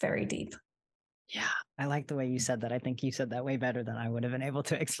something very deep. Yeah, I like the way you said that. I think you said that way better than I would have been able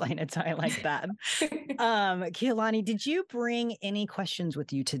to explain it. So I like that. Keolani, did you bring any questions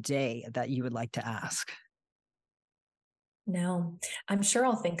with you today that you would like to ask? No, I'm sure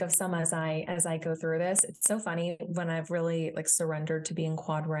I'll think of some as I go through this. It's so funny when I've really like surrendered to being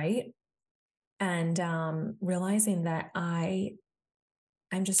quad right, and realizing that I'm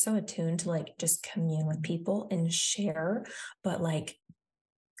just so attuned to like just commune with people and share, but like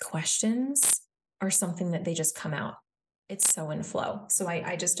questions are something that they just come out. It's so in flow. So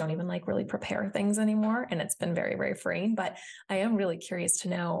I just don't even like really prepare things anymore. And it's been very, very freeing. But I am really curious to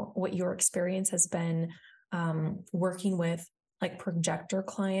know what your experience has been working with like projector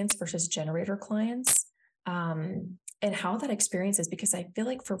clients versus generator clients. And how that experience is, because I feel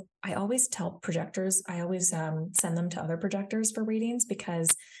like I always tell projectors, I always send them to other projectors for readings, because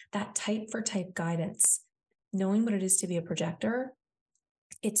that type for type guidance, knowing what it is to be a projector,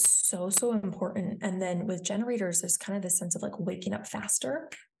 it's so important. And then with generators, there's kind of this sense of like waking up faster,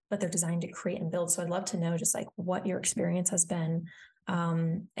 but they're designed to create and build. So I'd love to know just like what your experience has been,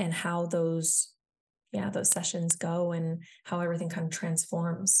 and how those sessions go and how everything kind of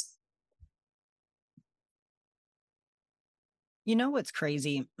transforms. You know what's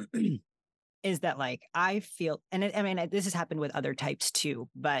crazy is that like I feel, and this has happened with other types too,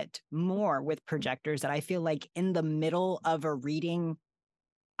 but more with projectors, that I feel like in the middle of a reading,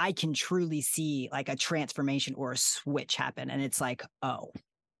 I can truly see like a transformation or a switch happen. And it's like, oh,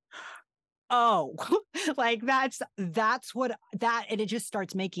 like that's what that, and it just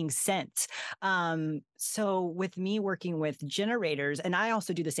starts making sense. So with me working with generators, and I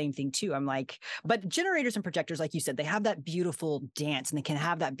also do the same thing too, I'm like, but generators and projectors, like you said, they have that beautiful dance and they can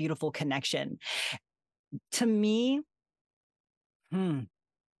have that beautiful connection. To me,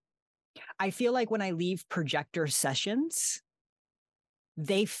 I feel like when I leave projector sessions,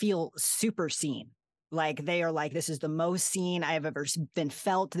 they feel super seen. Like they are like, this is the most seen I have ever been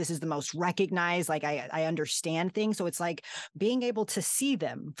felt. This is the most recognized. Like I understand things. So it's like being able to see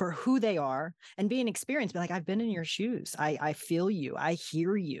them for who they are and being experienced. But like, I've been in your shoes. I feel you. I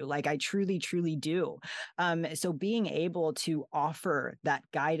hear you. Like I truly, truly do. So being able to offer that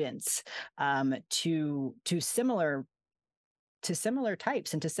guidance to similar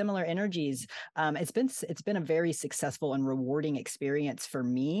types and to similar energies, it's been a very successful and rewarding experience for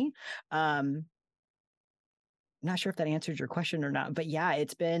me. Not sure if that answered your question or not, but yeah, I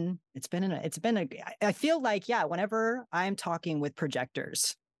feel like, yeah, whenever I'm talking with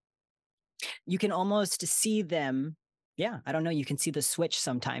projectors, you can almost see them. Yeah, I don't know. You can see the switch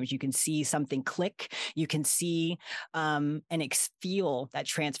sometimes. You can see something click. You can see and feel that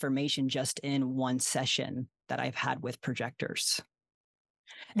transformation just in one session that I've had with projectors.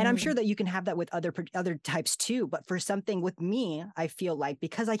 And I'm sure that you can have that with other types too. But for something with me, I feel like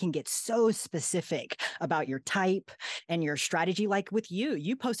because I can get so specific about your type and your strategy, like with you,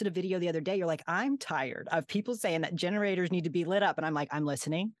 you posted a video the other day. You're like, I'm tired of people saying that generators need to be lit up. And I'm like, I'm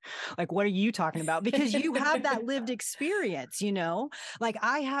listening. Like, what are you talking about? Because you have that lived experience, like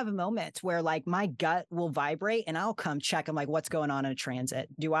I have moments where like my gut will vibrate and I'll come check. I'm like, what's going on in a transit?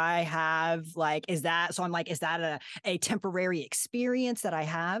 Do I have like, is that, so I'm like, is that a temporary experience that I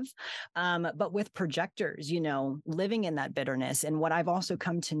have? But with projectors, living in that bitterness. And what I've also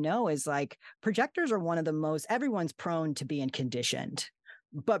come to know is like projectors are one of the most, everyone's prone to being conditioned.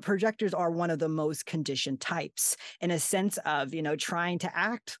 But projectors are one of the most conditioned types in a sense of, trying to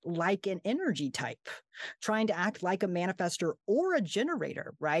act like an energy type, trying to act like a manifester or a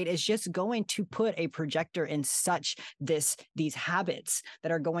generator, right? It's just going to put a projector in these habits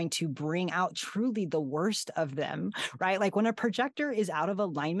that are going to bring out truly the worst of them, right? Like when a projector is out of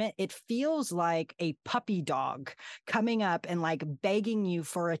alignment, it feels like a puppy dog coming up and like begging you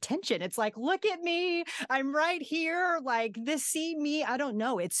for attention. It's like, look at me, I'm right here. Like see me. I don't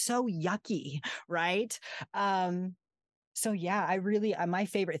know. It's so yucky, right? So yeah, I really, my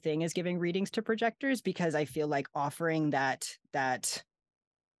favorite thing is giving readings to projectors because I feel like offering that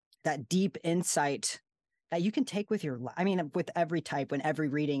deep insight that you can take with with every type, when every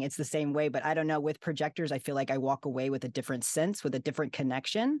reading, it's the same way, but I don't know, with projectors, I feel like I walk away with a different sense, with a different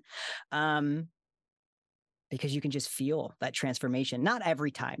connection. Because you can just feel that transformation, not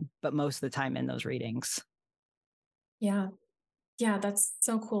every time, but most of the time in those readings. Yeah. Yeah, that's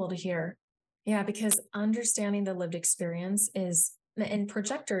so cool to hear. Yeah, because understanding the lived experience is, and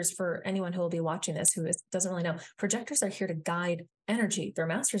projectors, for anyone who will be watching this who doesn't really know, projectors are here to guide energy. They're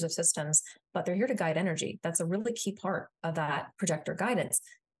masters of systems, but they're here to guide energy. That's a really key part of that projector guidance.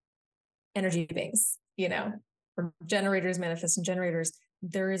 Energy beings, for generators, manifesting generators,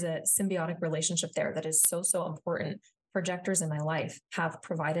 there is a symbiotic relationship there that is so, so important. Projectors in my life have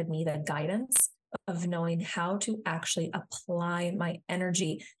provided me the guidance of knowing how to actually apply my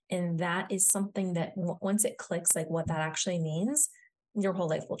energy. And that is something that once it clicks, like what that actually means, your whole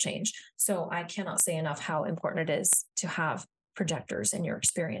life will change. So I cannot say enough how important it is to have projectors in your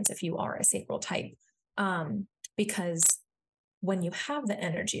experience if you are a sacral type. Because when you have the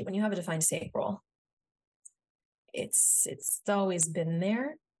energy, when you have a defined sacral, it's always been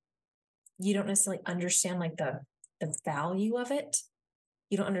there. You don't necessarily understand like the value of it.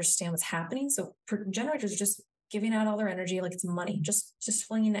 You don't understand what's happening. So generators are just giving out all their energy like it's money, just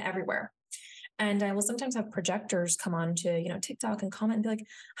flinging it everywhere. And I will sometimes have projectors come on to, TikTok and comment and be like,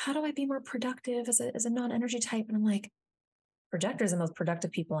 how do I be more productive as a non-energy type? And I'm like, projectors are the most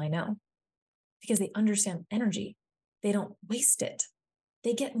productive people I know because they understand energy. They don't waste it.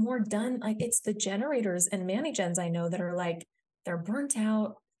 They get more done. Like it's the generators and mani-gens I know that are like, they're burnt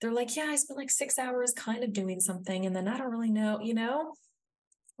out. They're like, yeah, I spent like 6 hours kind of doing something. And then I don't really know,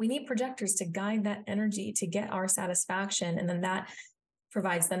 we need projectors to guide that energy to get our satisfaction. And then that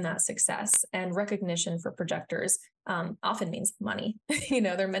provides them that success. And recognition for projectors often means money.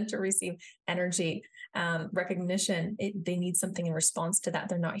 They're meant to receive energy, recognition. They need something in response to that.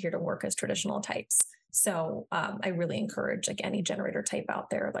 They're not here to work as traditional types. So I really encourage like any generator type out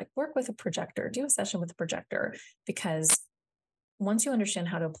there, like work with a projector, do a session with a projector, because once you understand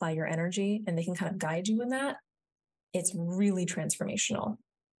how to apply your energy and they can kind of guide you in that, it's really transformational.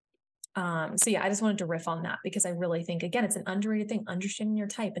 So yeah, I just wanted to riff on that because I really think, again, it's an underrated thing, understanding your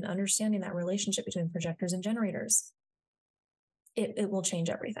type and understanding that relationship between projectors and generators. It will change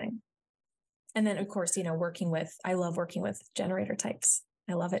everything. And then of course, I love working with generator types.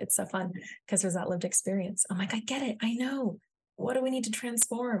 I love it. It's so fun because there's that lived experience. I'm like, I get it. I know. What do we need to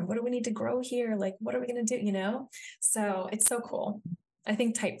transform? What do we need to grow here? Like, what are we going to do? So it's so cool. I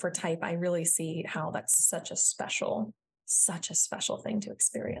think type for type, I really see how that's such a special thing to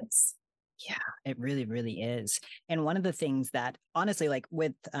experience. Yeah, it really, really is. And one of the things that honestly, like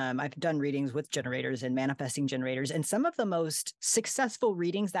with, I've done readings with generators and manifesting generators, and some of the most successful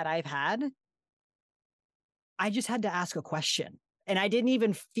readings that I've had, I just had to ask a question. And I didn't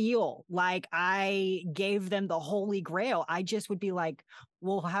even feel like I gave them the holy grail. I just would be like,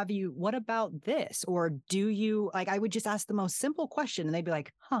 well, what about this? Or do you, like, I would just ask the most simple question and they'd be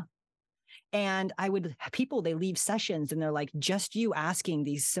like, huh. And they leave sessions and they're like, just you asking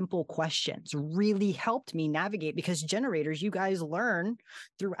these simple questions really helped me navigate, because generators, you guys learn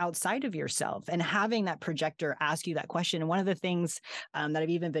through outside of yourself, and having that projector ask you that question. And one of the things that I've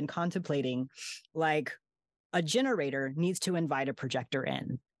even been contemplating, like a generator needs to invite a projector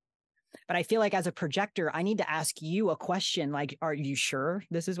in. But I feel like as a projector, I need to ask you a question like, are you sure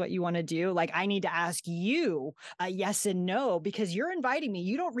this is what you want to do? Like, I need to ask you a yes and no, because you're inviting me.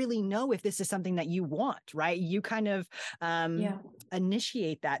 You don't really know if this is something that you want, right? You kind of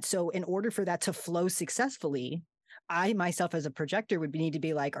initiate that. So in order for that to flow successfully, I myself as a projector would need to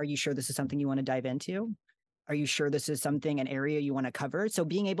be like, are you sure this is something you want to dive into? Are you sure this is an area you want to cover? So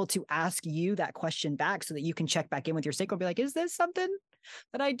being able to ask you that question back so that you can check back in with your sacral and be like, is this something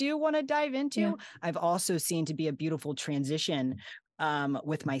that I do want to dive into? Yeah. I've also seen to be a beautiful transition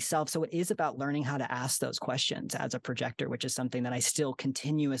with myself. So it is about learning how to ask those questions as a projector, which is something that I still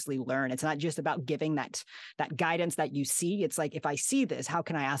continuously learn. It's not just about giving that guidance that you see. It's like, if I see this, how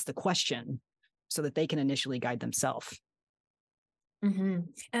can I ask the question so that they can initially guide themselves? And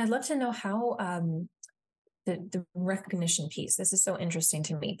I'd love to know how the recognition piece. This is so interesting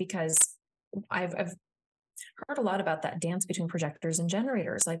to me because I've heard a lot about that dance between projectors and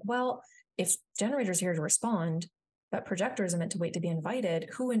generators. Like, well, if generators are here to respond, but projectors are meant to wait to be invited,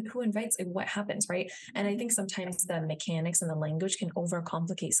 who invites, like, what happens, right? And I think sometimes the mechanics and the language can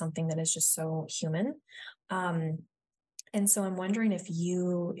overcomplicate something that is just so human. And so I'm wondering if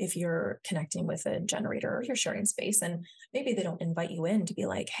you're connecting with a generator or you're sharing space and maybe they don't invite you in to be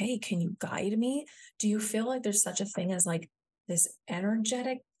like, hey, can you guide me? Do you feel like there's such a thing as like this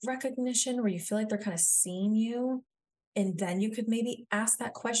energetic recognition where you feel like they're kind of seeing you? And then you could maybe ask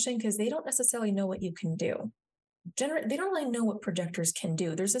that question because they don't necessarily know what you can do. They don't really know what projectors can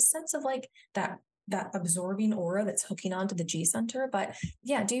do. There's a sense of like that absorbing aura that's hooking onto the G center. But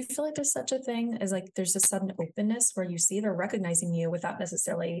yeah, do you feel like there's such a thing as like there's a sudden openness where you see they're recognizing you without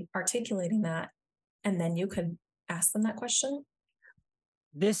necessarily articulating that, and then you could ask them that question?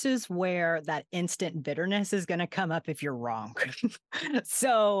 This is where that instant bitterness is going to come up if you're wrong.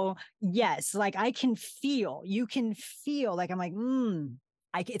 So yes, like you can feel like I'm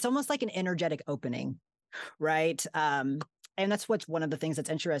like, it's almost like an energetic opening, right? And that's what's one of the things that's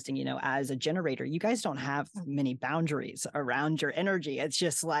interesting, as a generator, you guys don't have many boundaries around your energy. It's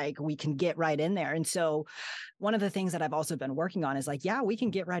just like we can get right in there. And so one of the things that I've also been working on is like, yeah, we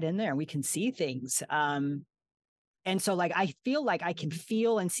can get right in there and we can see things. And so like, I feel like I can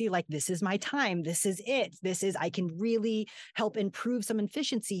feel and see like, this is my time. This is it. I can really help improve some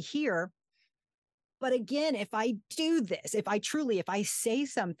efficiency here. But again, if I do this, if I say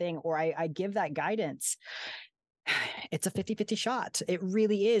something or I give that guidance, it's a 50-50 shot. It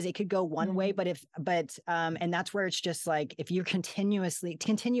really is. It could go one way, and that's where it's just like, if you're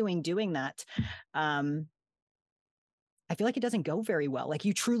continuing doing that, I feel like it doesn't go very well. Like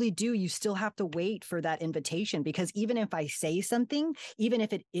you truly do. You still have to wait for that invitation, because even if I say something, even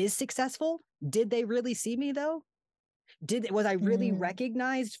if it is successful, did they really see me though? Was I really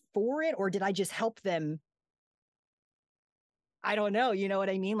recognized for it, or did I just help them? I don't know. You know what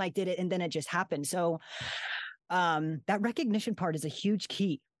I mean? Like, did it, and then it just happened. So that recognition part is a huge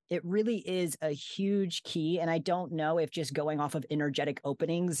key. It really is a huge key. And I don't know if just going off of energetic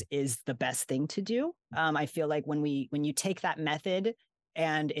openings is the best thing to do. I feel like when you take that method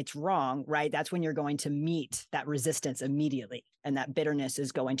and it's wrong, right? That's when you're going to meet that resistance immediately. And that bitterness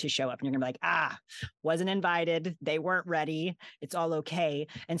is going to show up and you're gonna be like, wasn't invited. They weren't ready. It's all okay.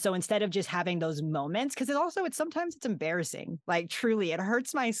 And so instead of just having those moments, because sometimes it's embarrassing. Like truly, it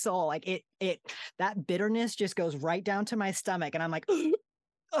hurts my soul. Like that bitterness just goes right down to my stomach. And I'm like,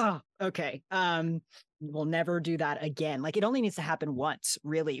 oh, okay. We'll never do that again. Like it only needs to happen once,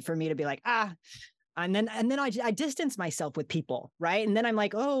 really, for me to be like, and then I distance myself with people, right? And then I'm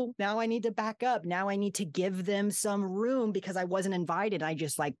like, oh, now I need to back up. Now I need to give them some room because I wasn't invited. I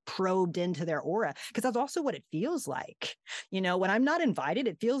just like probed into their aura, because that's also what it feels like. When I'm not invited,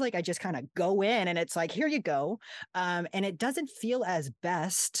 it feels like I just kind of go in and it's like, here you go. And it doesn't feel as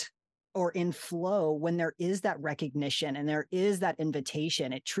best or in flow when there is that recognition and there is that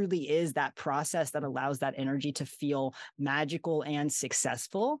invitation. It truly is that process that allows that energy to feel magical and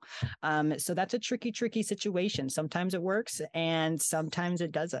successful. So that's a tricky situation. Sometimes it works and sometimes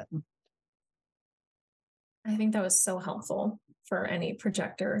it doesn't. I think that was so helpful for any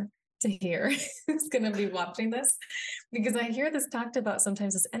projector to hear who's going to be watching this, because I hear this talked about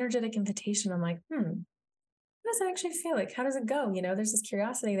sometimes, this energetic invitation. I'm like, what does it actually feel like? How does it go? There's this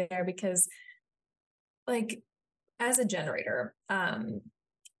curiosity there because, like, as a generator, I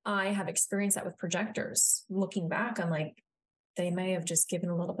have experienced that with projectors. Looking back, I'm like, they may have just given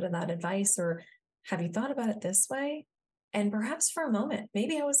a little bit of that advice, or have you thought about it this way? And perhaps for a moment,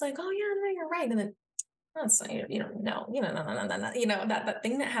 maybe I was like, oh yeah, no, you're right. And then, that's no, that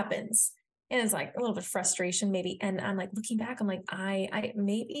thing that happens. And it's like a little bit of frustration maybe. And I'm like, looking back, I'm like, I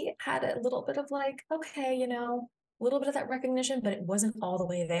maybe had a little bit of like, okay, a little bit of that recognition, but it wasn't all the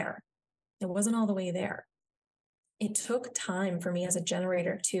way there. It wasn't all the way there. It took time for me as a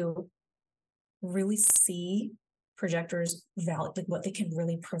generator to really see projectors value, like what they can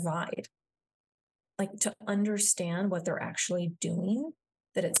really provide, like to understand what they're actually doing,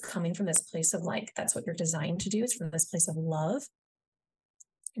 that it's coming from this place of like, that's what you're designed to do. It's from this place of love.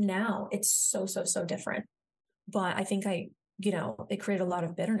 Now it's so different. But I think it created a lot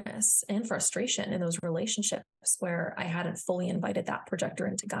of bitterness and frustration in those relationships where I hadn't fully invited that projector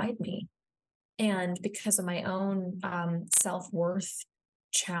in to guide me. And because of my own self-worth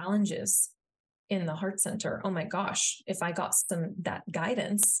challenges in the heart center, oh my gosh, if I got that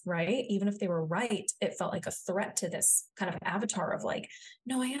guidance, right, even if they were right, it felt like a threat to this kind of avatar of like,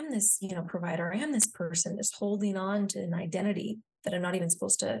 no, I am this, provider. I am this person, this holding on to an identity that I'm not even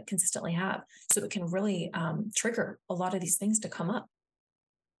supposed to consistently have. So it can really trigger a lot of these things to come up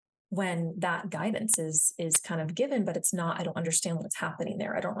when that guidance is kind of given, but it's not, I don't understand what's happening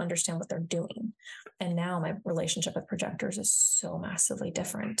there. I don't understand what they're doing. And now my relationship with projectors is so massively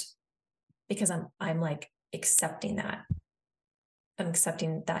different because I'm like accepting that. I'm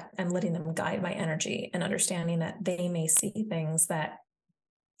accepting that I'm letting them guide my energy and understanding that they may see things that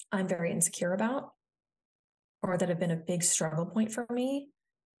I'm very insecure about or that have been a big struggle point for me.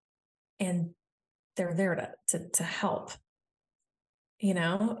 And they're there to help. You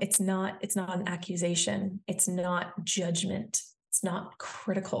know, it's not an accusation. It's not judgment. It's not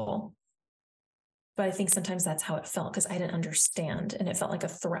critical. But I think sometimes that's how it felt because I didn't understand. And it felt like a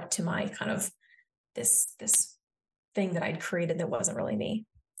threat to my kind of this thing that I'd created that wasn't really me,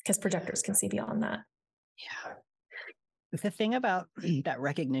 because projectors can see beyond that. Yeah. The thing about that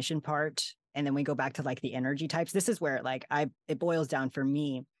recognition part, and then we go back to like the energy types, this is where like it boils down for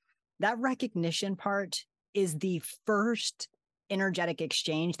me. That recognition part is the first energetic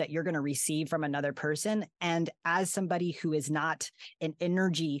exchange that you're going to receive from another person. And as somebody who is not an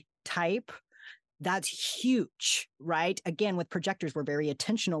energy type, that's huge, right? Again, with projectors, we're very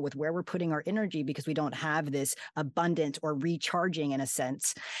intentional with where we're putting our energy because we don't have this abundant or recharging in a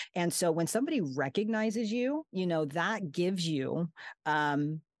sense. And so when somebody recognizes you, you know, that gives you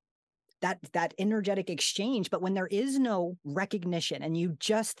that energetic exchange. But when there is no recognition and you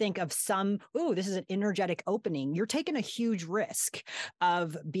just think of this is an energetic opening, you're taking a huge risk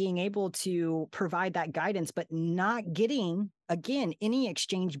of being able to provide that guidance, but not getting, again, any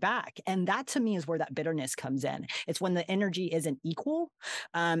exchange back. And that to me is where that bitterness comes in. It's when the energy isn't equal.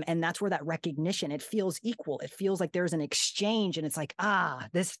 And that's where that recognition, it feels equal. It feels like there's an exchange and it's like,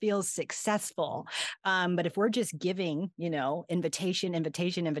 this feels successful. But if we're just giving, you know, invitation,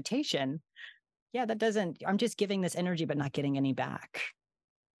 yeah, I'm just giving this energy, but not getting any back.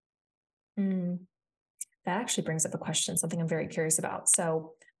 That actually brings up a question, something I'm very curious about.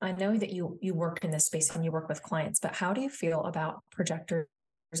 So I know that you work in this space and you work with clients, but how do you feel about projectors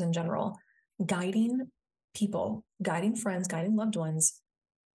in general, guiding people, guiding friends, guiding loved ones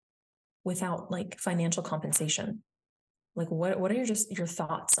without like financial compensation? Like what are your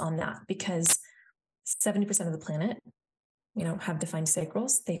thoughts on that? Because 70% of the planet, you know, have defined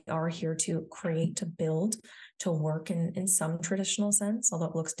sacrals. They are here to create, to build, to work in some traditional sense, although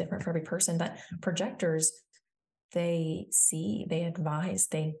it looks different for every person. But projectors, they see, they advise,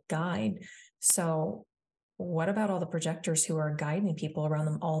 they guide. So what about all the projectors who are guiding people around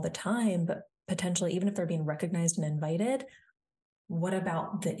them all the time, but potentially, even if they're being recognized and invited, what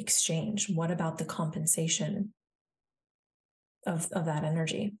about the exchange? What about the compensation of that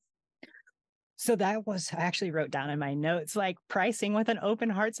energy? So that was, I actually wrote down in my notes, like pricing with an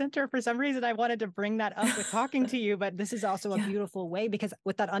open heart center. For some reason, I wanted to bring that up with talking to you, but this is also a beautiful way because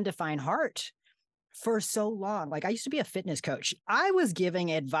with that undefined heart for so long, like I used to be a fitness coach. I was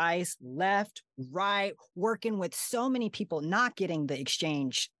giving advice left, right, working with so many people, not getting the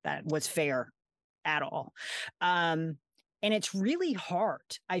exchange that was fair at all. And it's really hard,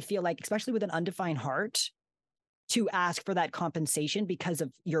 I feel like, especially with an undefined heart, to ask for that compensation because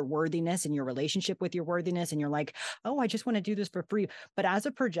of your worthiness and your relationship with your worthiness. And you're like, oh, I just want to do this for free. But as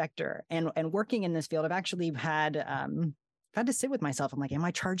a projector and working in this field, I've actually had to sit with myself. I'm like, am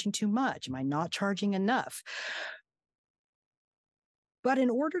I charging too much? Am I not charging enough? But in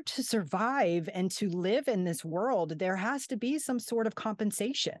order to survive and to live in this world, there has to be some sort of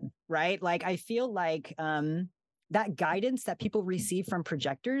compensation, right? Like, I feel like that guidance that people receive from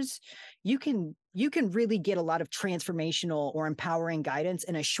projectors, you can really get a lot of transformational or empowering guidance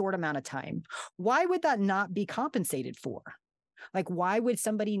in a short amount of time. Why would that not be compensated for? Like, why would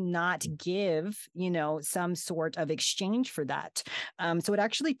somebody not give, you know, some sort of exchange for that? So it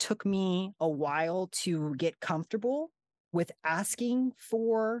actually took me a while to get comfortable with asking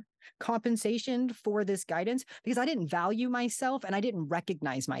for compensation for this guidance because I didn't value myself and I didn't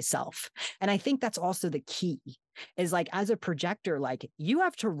recognize myself. And I think that's also the key is like, as a projector, like you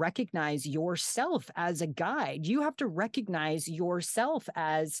have to recognize yourself as a guide. You have to recognize yourself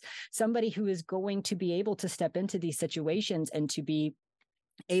as somebody who is going to be able to step into these situations and to be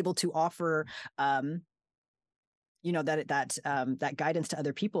able to offer, you know, that guidance to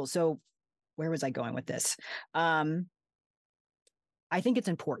other people. So where was I going with this? I think it's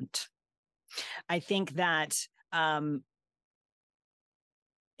important. I think that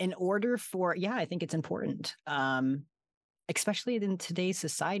in order for, I think it's important, especially in today's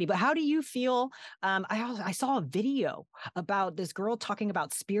society. But how do you feel? I saw a video about this girl talking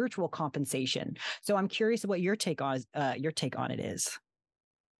about spiritual compensation. So I'm curious what your take on it is.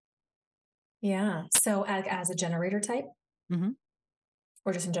 Yeah. So as a generator type,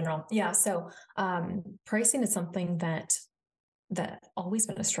 or just in general? Yeah. So pricing is something that always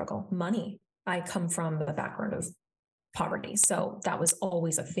been a struggle. Money. I come from a background of poverty, so that was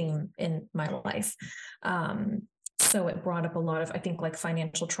always a theme in my life. So it brought up a lot of, I think, like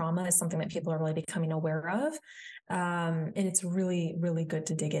financial trauma is something that people are really becoming aware of. And it's really, really good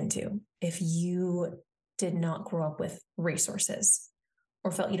to dig into. If you did not grow up with resources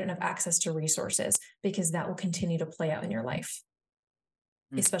or felt you didn't have access to resources, because that will continue to play out in your life,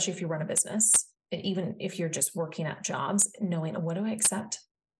 especially if you run a business, even if you're just working at jobs, knowing, what do I accept?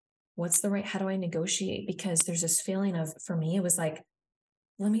 What's the right, how do I negotiate? Because there's this feeling of, for me, it was like,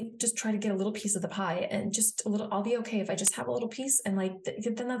 let me just try to get a little piece of the pie, and just a little, I'll be okay if I just have a little piece, and like,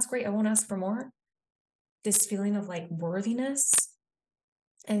 then that's great. I won't ask for more. This feeling of like worthiness.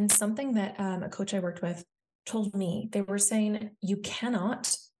 And something that a coach I worked with told me, they were saying, you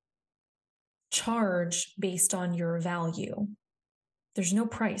cannot charge based on your value. There's no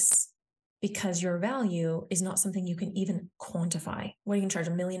price, because your value is not something you can even quantify. What, you can charge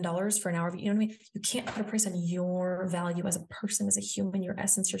 $1 million for an hour? You know what I mean? You can't put a price on your value as a person, as a human, your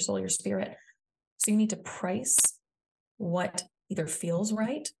essence, your soul, your spirit. So you need to price what either feels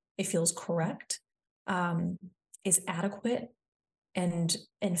right, it feels correct, is adequate and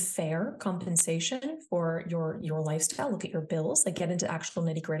fair compensation for your lifestyle. Look at your bills, like get into actual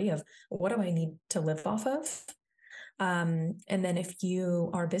nitty gritty of, what do I need to live off of? And then if you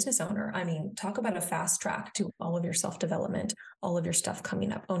are a business owner, I mean, talk about a fast track to all of your self-development, all of your stuff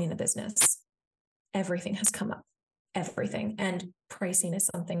coming up, owning a business. Everything has come up, everything. And pricing is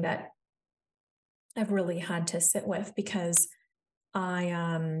something that I've really had to sit with, because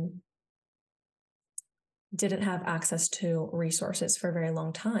I didn't have access to resources for a very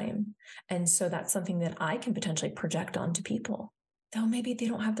long time. And so that's something that I can potentially project onto people. Though maybe they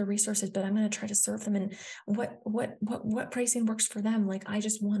don't have the resources, but I'm going to try to serve them. And what pricing works for them? Like, I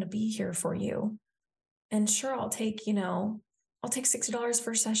just want to be here for you. And sure, I'll take $60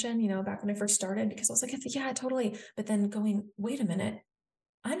 for a session, back when I first started, because I was like, yeah, totally. But then going, wait a minute,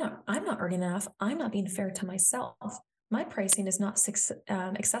 I'm not earning enough. I'm not being fair to myself. My pricing is not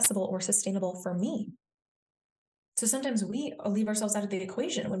accessible or sustainable for me. So sometimes we leave ourselves out of the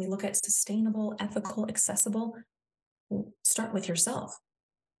equation when we look at sustainable, ethical, accessible. Start with yourself.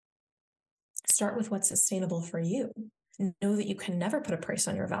 Start with what's sustainable for you. Know that you can never put a price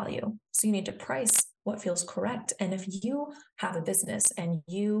on your value. So you need to price what feels correct. And if you have a business and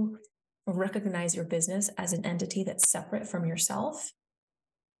you recognize your business as an entity that's separate from yourself,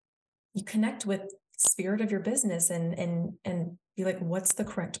 you connect with the spirit of your business and be like, what's the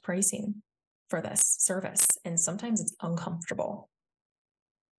correct pricing for this service? And sometimes it's uncomfortable.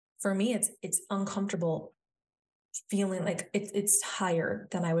 For me, it's uncomfortable feeling like it's higher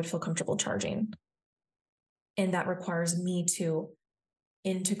than I would feel comfortable charging. And that requires me to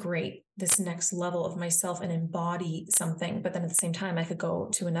integrate this next level of myself and embody something. But then at the same time, I could go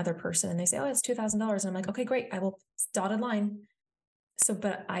to another person and they say, oh, it's $2,000. And I'm like, okay, great. I will, dotted line. So,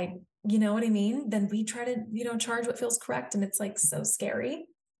 but you know what I mean? Then we try to, charge what feels correct. And it's like so scary.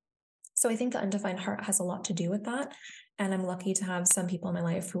 So I think the undefined heart has a lot to do with that. And I'm lucky to have some people in my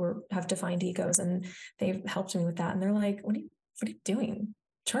life who have defined egos, and they've helped me with that. And they're like, what are you doing?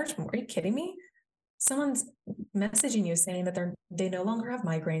 Charge more? Are you kidding me? Someone's messaging you saying that they no longer have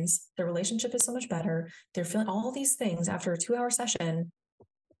migraines. Their relationship is so much better. They're feeling all these things after a 2-hour session.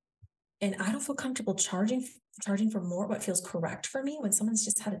 And I don't feel comfortable charging for more what feels correct for me when someone's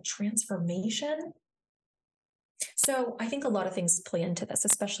just had a transformation. So I think a lot of things play into this,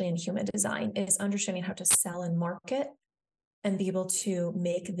 especially in human design, is understanding how to sell and market and be able to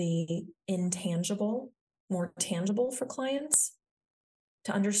make the intangible more tangible for clients,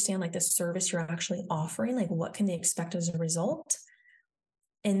 to understand like the service you're actually offering, like what can they expect as a result.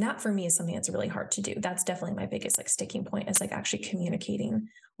 And that for me is something that's really hard to do. That's definitely my biggest like sticking point, is like actually communicating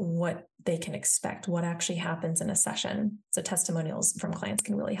what they can expect, what actually happens in a session. So testimonials from clients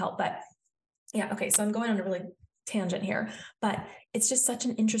can really help. But yeah, okay. So I'm going on a really tangent here, but it's just such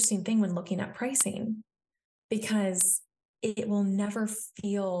an interesting thing when looking at pricing, because it will never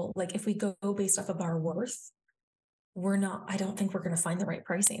feel like, if we go based off of our worth, I don't think we're going to find the right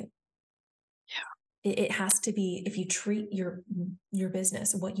pricing. Yeah. It has to be, if you treat your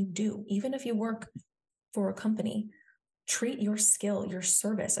business, what you do, even if you work for a company, treat your skill, your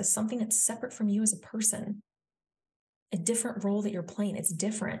service as something that's separate from you as a person, a different role that you're playing. It's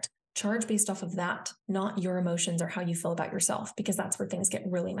different. Charge based off of that, not your emotions or how you feel about yourself, because that's where things get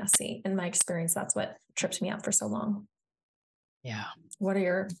really messy. In my experience, that's what tripped me up for so long. Yeah. What are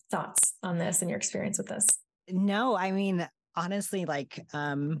your thoughts on this and your experience with this? No, I mean, honestly, like,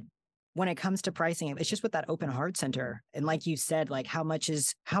 when it comes to pricing, it's just with that open heart center. And like you said, like how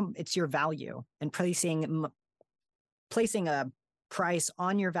it's your value, and placing a price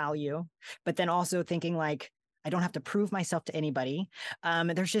on your value, but then also thinking like, I don't have to prove myself to anybody.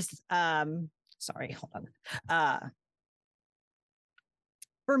 There's just, sorry, hold on.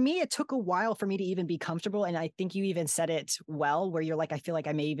 For me, it took a while for me to even be comfortable. And I think you even said it well, where you're like, I feel like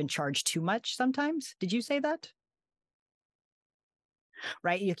I may even charge too much sometimes. Did you say that?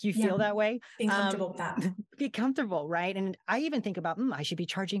 Right? You Yeah. feel that way? Being comfortable with that. Be comfortable, right? And I even think about, I should be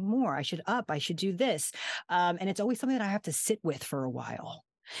charging more. I should do this. And it's always something that I have to sit with for a while.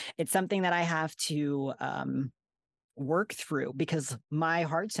 It's something that I have to work through, because my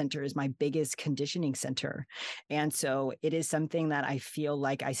heart center is my biggest conditioning center. And so it is something that I feel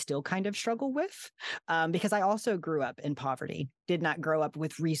like I still kind of struggle with, because I also grew up in poverty, did not grow up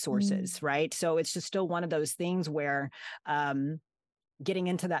with resources, right? So it's just still one of those things where getting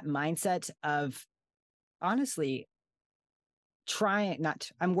into that mindset of, honestly,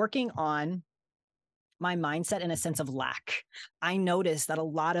 I'm working on my mindset in a sense of lack. I notice that a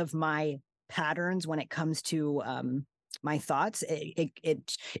lot of my patterns when it comes to my thoughts,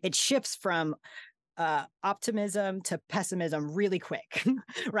 it shifts from optimism to pessimism really quick,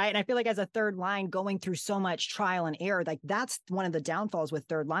 right? And I feel like as a third line, going through so much trial and error, like that's one of the downfalls with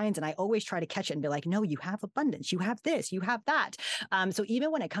third lines. And I always try to catch it and be like, no, you have abundance, you have this, you have that. So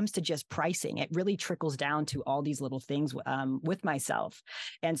even when it comes to just pricing, it really trickles down to all these little things with myself.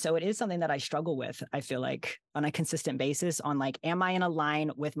 And so it is something that I struggle with, I feel like, on a consistent basis, on like, am I in a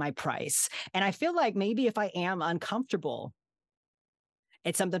line with my price? And I feel like maybe if I am uncomfortable,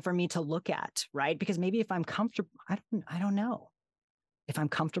 it's something for me to look at, right? Because maybe if I'm comfortable, I don't know. If I'm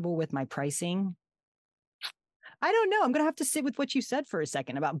comfortable with my pricing, I don't know. I'm going to have to sit with what you said for a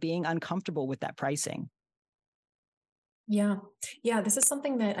second about being uncomfortable with that pricing. Yeah. Yeah. This is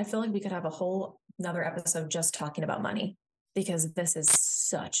something that I feel like we could have a whole another episode just talking about money, because this is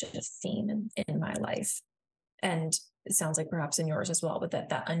such a theme in my life. And it sounds like perhaps in yours as well, but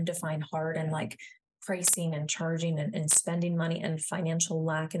that undefined heart and like pricing and charging and spending money and financial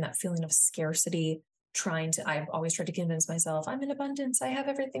lack and that feeling of scarcity, I've always tried to convince myself I'm in abundance. I have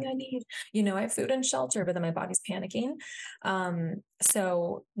everything I need. I have food and shelter, but then my body's panicking.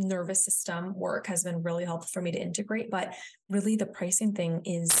 So nervous system work has been really helpful for me to integrate, but really the pricing thing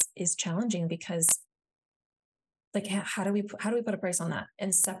is challenging, because like, how do we put a price on that?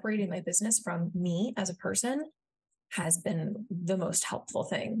 And separating my business from me as a person has been the most helpful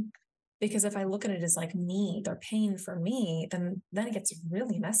thing. Because if I look at it as like me, they're paying for me, then it gets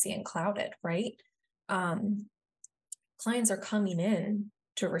really messy and clouded, right? Clients are coming in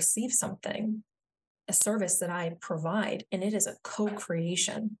to receive something, a service that I provide, and it is a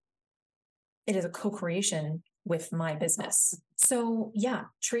co-creation. It is a co-creation with my business. So yeah,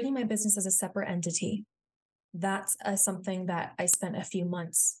 treating my business as a separate entity, that's something that I spent a few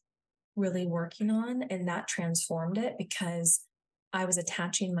months really working on, and that transformed it, because I was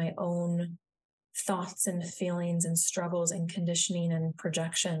attaching my own thoughts and feelings and struggles and conditioning and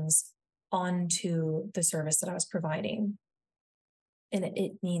projections onto the service that I was providing. And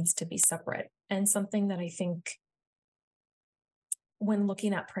it needs to be separate. And something that I think when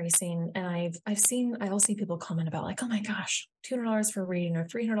looking at pricing, and I'll see people comment about like, oh my gosh, $200 for a reading or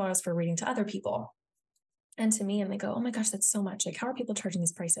 $300 for a reading to other people. And to me, and they go, oh my gosh, that's so much. Like, how are people charging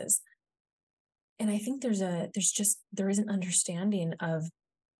these prices? And I think there is an understanding of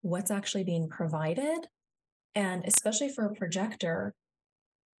what's actually being provided. And especially for a projector,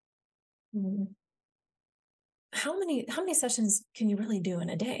 how many sessions can you really do in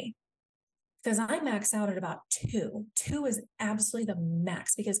a day? Because I max out at about 2. 2 is absolutely the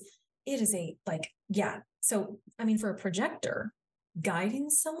max, because it is So, I mean, for a projector, guiding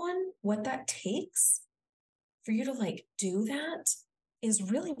someone, what that takes for you to like do that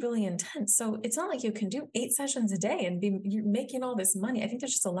is really, really intense. So it's not like you can do 8 sessions a day and you're making all this money. I think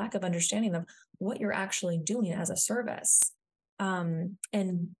there's just a lack of understanding of what you're actually doing as a service, and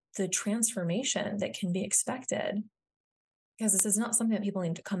the transformation that can be expected, because this is not something that people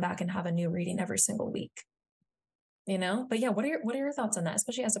need to come back and have a new reading every single week, But yeah, what are your thoughts on that?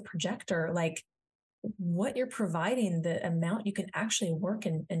 Especially as a projector, like what you're providing, the amount you can actually work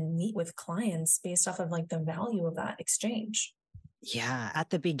and meet with clients based off of like the value of that exchange. Yeah.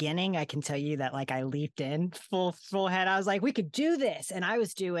 At the beginning, I can tell you that like I leaped in full head. I was like, we could do this. And I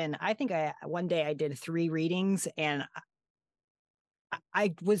was doing, one day I did 3 readings, and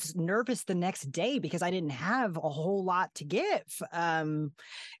I was nervous the next day because I didn't have a whole lot to give.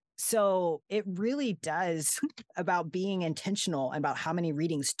 So it really does about being intentional about how many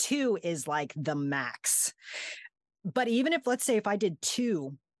readings. 2 is like the max. But even if, let's say if I did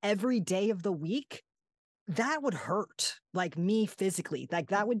 2 every day of the week, that would hurt like me physically. Like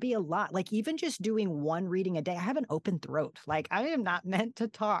that would be a lot. Like even just doing one reading a day, I have an open throat. Like I am not meant to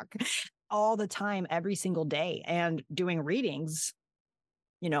talk all the time, every single day. And doing readings,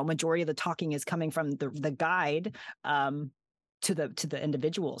 majority of the talking is coming from the guide to the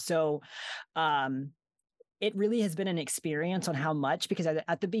individual. So it really has been an experience on how much, because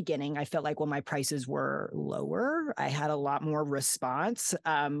at the beginning, I felt like when my prices were lower, I had a lot more response,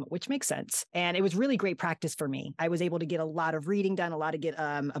 which makes sense. And it was really great practice for me. I was able to get a lot of reading done, a lot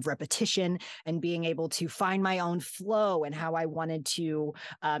of repetition, and being able to find my own flow and how I wanted to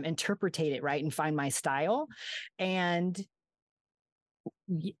interpretate it, right? And find my style. And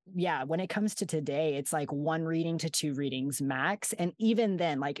yeah, when it comes to today, it's like 1 reading to 2 readings max. And even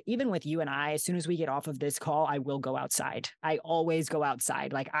then, like even with you and I, as soon as we get off of this call, I will go outside. I always go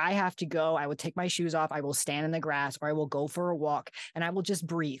outside. Like I have to go, I will take my shoes off, I will stand in the grass, or I will go for a walk, and I will just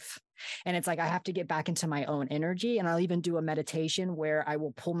breathe. And it's like, I have to get back into my own energy. And I'll even do a meditation where I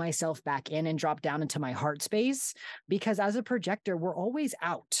will pull myself back in and drop down into my heart space, because as a projector, we're always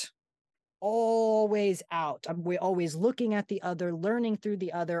out. We're always looking at the other, learning through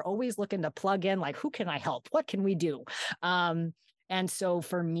the other, always looking to plug in, like, who can I help? What can we do? And so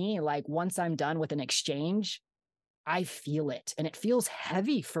for me, like once I'm done with an exchange, I feel it and it feels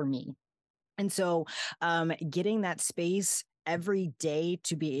heavy for me. And so getting that space every day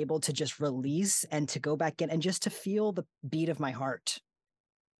to be able to just release and to go back in and just to feel the beat of my heart.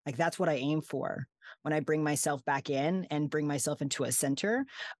 Like that's what I aim for when I bring myself back in and bring myself into a center,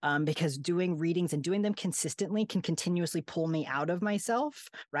 because doing readings and doing them consistently can continuously pull me out of myself,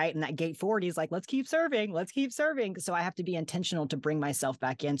 right? And that gate forward is like, let's keep serving. So I have to be intentional to bring myself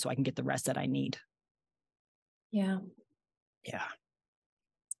back in so I can get the rest that I need. Yeah. Yeah.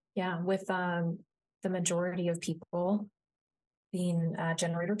 Yeah. With the majority of people being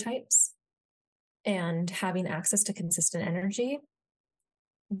generator types and having access to consistent energy,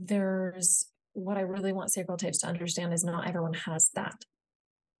 there's what I really want sacral types to understand is not everyone has that.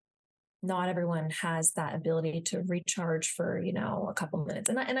 Not everyone has that ability to recharge for, a couple minutes.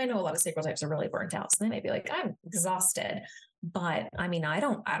 And I know a lot of sacral types are really burnt out. So they may be like, I'm exhausted. But I mean, I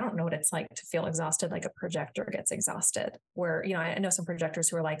don't know what it's like to feel exhausted like a projector gets exhausted. Where, I know some projectors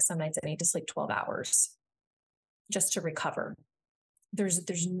who are like, some nights I need to sleep 12 hours just to recover.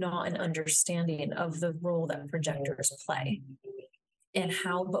 There's not an understanding of the role that projectors play. And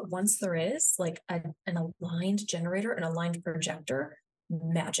how, but once there is like an aligned generator, an aligned projector,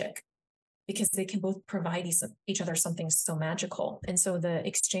 magic, because they can both provide each other something so magical. And so the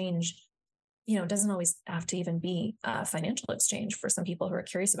exchange, doesn't always have to even be a financial exchange for some people who are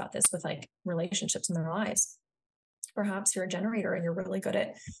curious about this with like relationships in their lives. Perhaps you're a generator and you're really good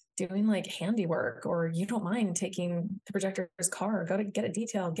at doing like handiwork, or you don't mind taking the projector's car, go to get it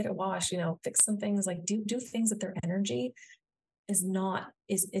detailed, get it washed, fix some things, like do things that their energy is not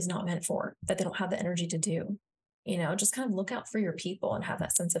meant for, that they don't have the energy to do. Just kind of look out for your people and have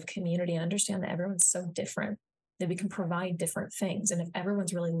that sense of community and understand that everyone's so different, that we can provide different things. And if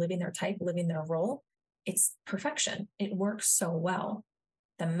everyone's really living their type, living their role, it's perfection. It works so well.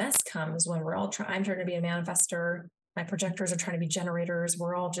 The mess comes when we're all I'm trying to be a manifestor. My projectors are trying to be generators.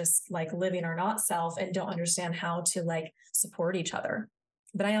 We're all just like living our not self and don't understand how to like support each other.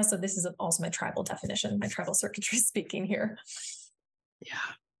 But this is also my tribal definition, my tribal circuitry speaking here. Yeah.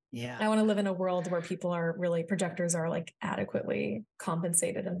 Yeah. I want to live in a world where projectors are like adequately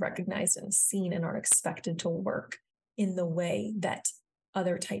compensated and recognized and seen and are expected to work in the way that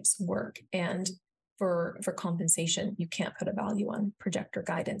other types work. And for compensation, you can't put a value on projector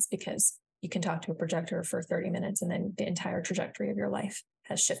guidance, because you can talk to a projector for 30 minutes and then the entire trajectory of your life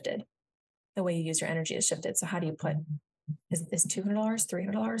has shifted. The way you use your energy has shifted. So how do you put, is $200,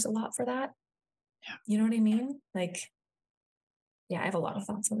 $300 a lot for that? Yeah. You know what I mean? Like, yeah, I have a lot of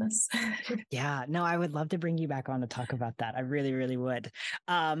thoughts on this. Yeah, no, I would love to bring you back on to talk about that. I really, really would.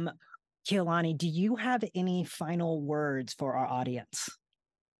 Keolani, do you have any final words for our audience?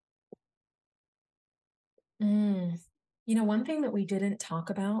 One thing that we didn't talk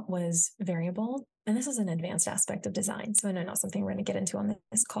about was variable. And this is an advanced aspect of design. So I know not something we're going to get into on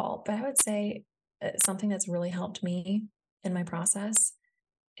this call, but I would say something that's really helped me in my process.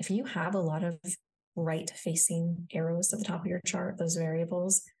 If you have a lot of right facing arrows at the top of your chart, those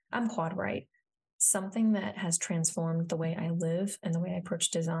variables, I'm quad right. Something that has transformed the way I live and the way I approach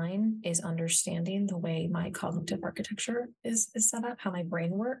design is understanding the way my cognitive architecture is set up, how my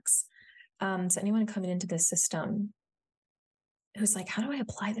brain works. So anyone coming into this system who's like, how do I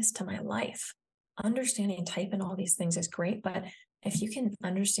apply this to my life? Understanding type and all these things is great, but if you can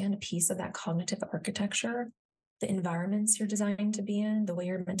understand a piece of that cognitive architecture, the environments you're designed to be in, the way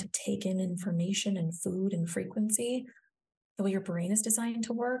you're meant to take in information and food and frequency, the way your brain is designed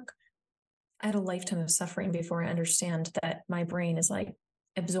to work. I had a lifetime of suffering before I understand that my brain is like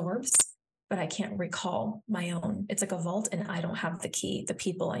absorbs, but I can't recall my own. It's like a vault and I don't have the key. The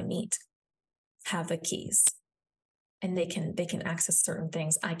people I meet have the keys and they can access certain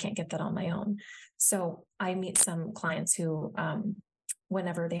things. I can't get that on my own. So I meet some clients who,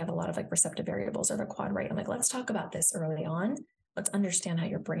 whenever they have a lot of like receptive variables or they're quad right, I'm like, let's talk about this early on. Let's understand how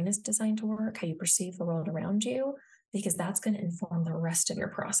your brain is designed to work, how you perceive the world around you, because that's going to inform the rest of your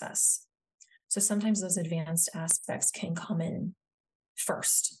process. So sometimes those advanced aspects can come in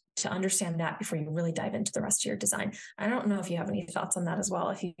first to understand that before you really dive into the rest of your design. I don't know if you have any thoughts on that as well.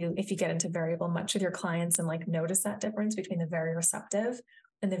 If you get into variable much with your clients and like notice that difference between the very receptive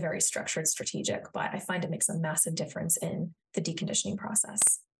and the very structured strategic, but I find it makes a massive difference in the deconditioning process.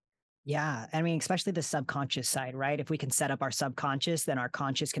 Yeah. I mean, especially the subconscious side, right? If we can set up our subconscious, then our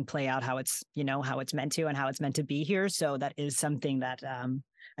conscious can play out how it's, how it's meant to and how it's meant to be here. So that is something that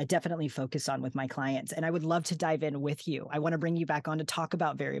I definitely focus on with my clients. And I would love to dive in with you. I want to bring you back on to talk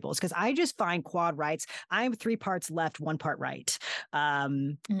about variables because I just find quad rights. I'm 3 parts left, 1 part right.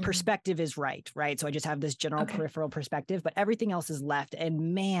 Perspective is right? So I just have this general peripheral perspective, but everything else is left.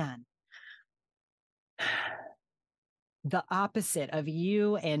 And man, the opposite of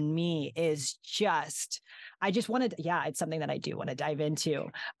you and me is just, it's something that I do want to dive into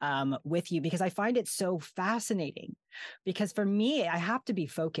with you because I find it so fascinating. Because for me, I have to be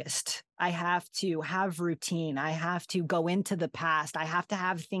focused. I have to have routine. I have to go into the past. I have to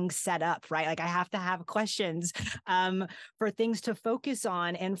have things set up, right? Like I have to have questions for things to focus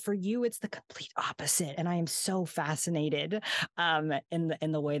on. And for you, it's the complete opposite. And I am so fascinated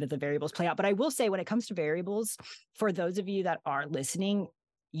in the way that the variables play out. But I will say when it comes to variables, for those of you that are listening,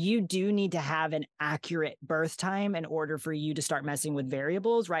 you do need to have an accurate birth time in order for you to start messing with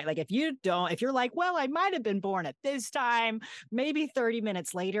variables, right? Like if you're like, well, I might have been born at this time, maybe 30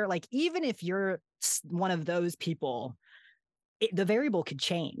 minutes later, like even if you're one of those people, the variable could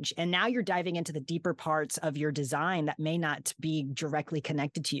change. And now you're diving into the deeper parts of your design that may not be directly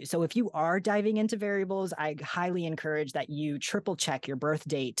connected to you. So if you are diving into variables, I highly encourage that you triple check your birth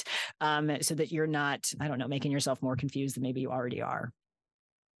date so that you're not, making yourself more confused than maybe you already are.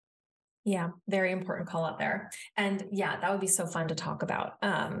 Yeah, very important call out there. And yeah, that would be so fun to talk about.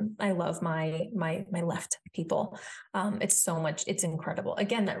 I love my left people. It's incredible.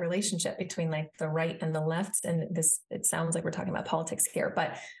 Again, that relationship between like the right and the left, and it sounds like we're talking about politics here,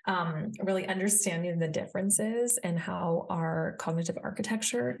 but really understanding the differences and how our cognitive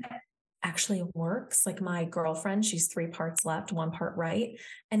architecture actually works. Like my girlfriend, she's 3 parts left, 1 part right.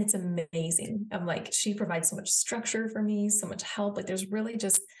 And it's amazing. I'm like, she provides so much structure for me, so much help. Like there's really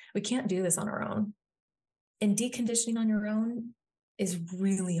we can't do this on our own. And deconditioning on your own is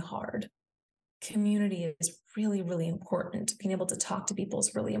really hard. Community is really, really important. Being able to talk to people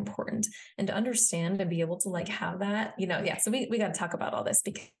is really important, and to understand and be able to like have that, So we got to talk about all this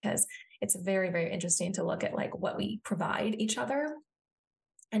because it's very, very interesting to look at like what we provide each other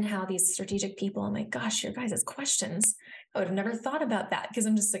and how these strategic people, I'm like, gosh, your guys' questions, I would have never thought about that because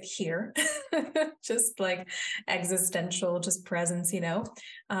I'm just like here, just like existential, just presence,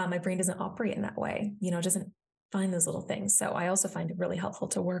 my brain doesn't operate in that way, doesn't find those little things. So I also find it really helpful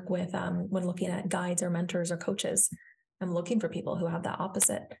to work with when looking at guides or mentors or coaches. I'm looking for people who have that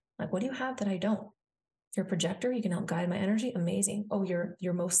opposite. Like, what do you have that I don't? You're a projector. You can help guide my energy. Amazing. Oh,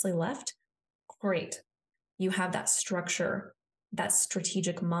 you're mostly left. Great. You have that structure, that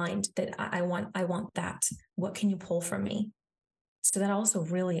strategic mind that I want that. What can you pull from me? So that also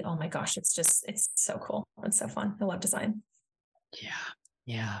really, oh my gosh, it's so cool. It's so fun. I love design.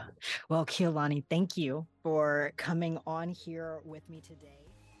 Yeah. Well, Keolani, thank you for coming on here with me today.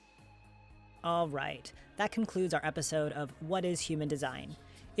 All right. That concludes our episode of What is Human Design?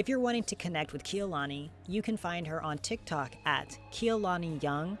 If you're wanting to connect with Keolani, you can find her on TikTok at Keolani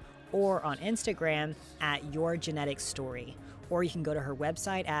Young or on Instagram at Your Genetic Story. Or you can go to her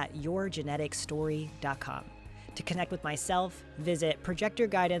website at yourgeneticstory.com. To connect with myself, visit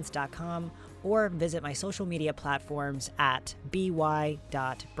projectyourguidance.com or visit my social media platforms at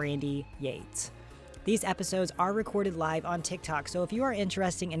by.brandyyates. These episodes are recorded live on TikTok, so if you are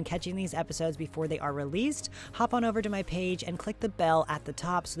interested in catching these episodes before they are released, hop on over to my page and click the bell at the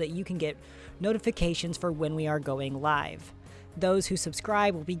top so that you can get notifications for when we are going live. Those who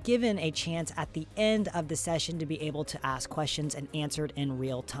subscribe will be given a chance at the end of the session to be able to ask questions and answered in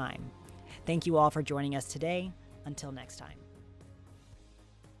real time. Thank you all for joining us today. Until next time.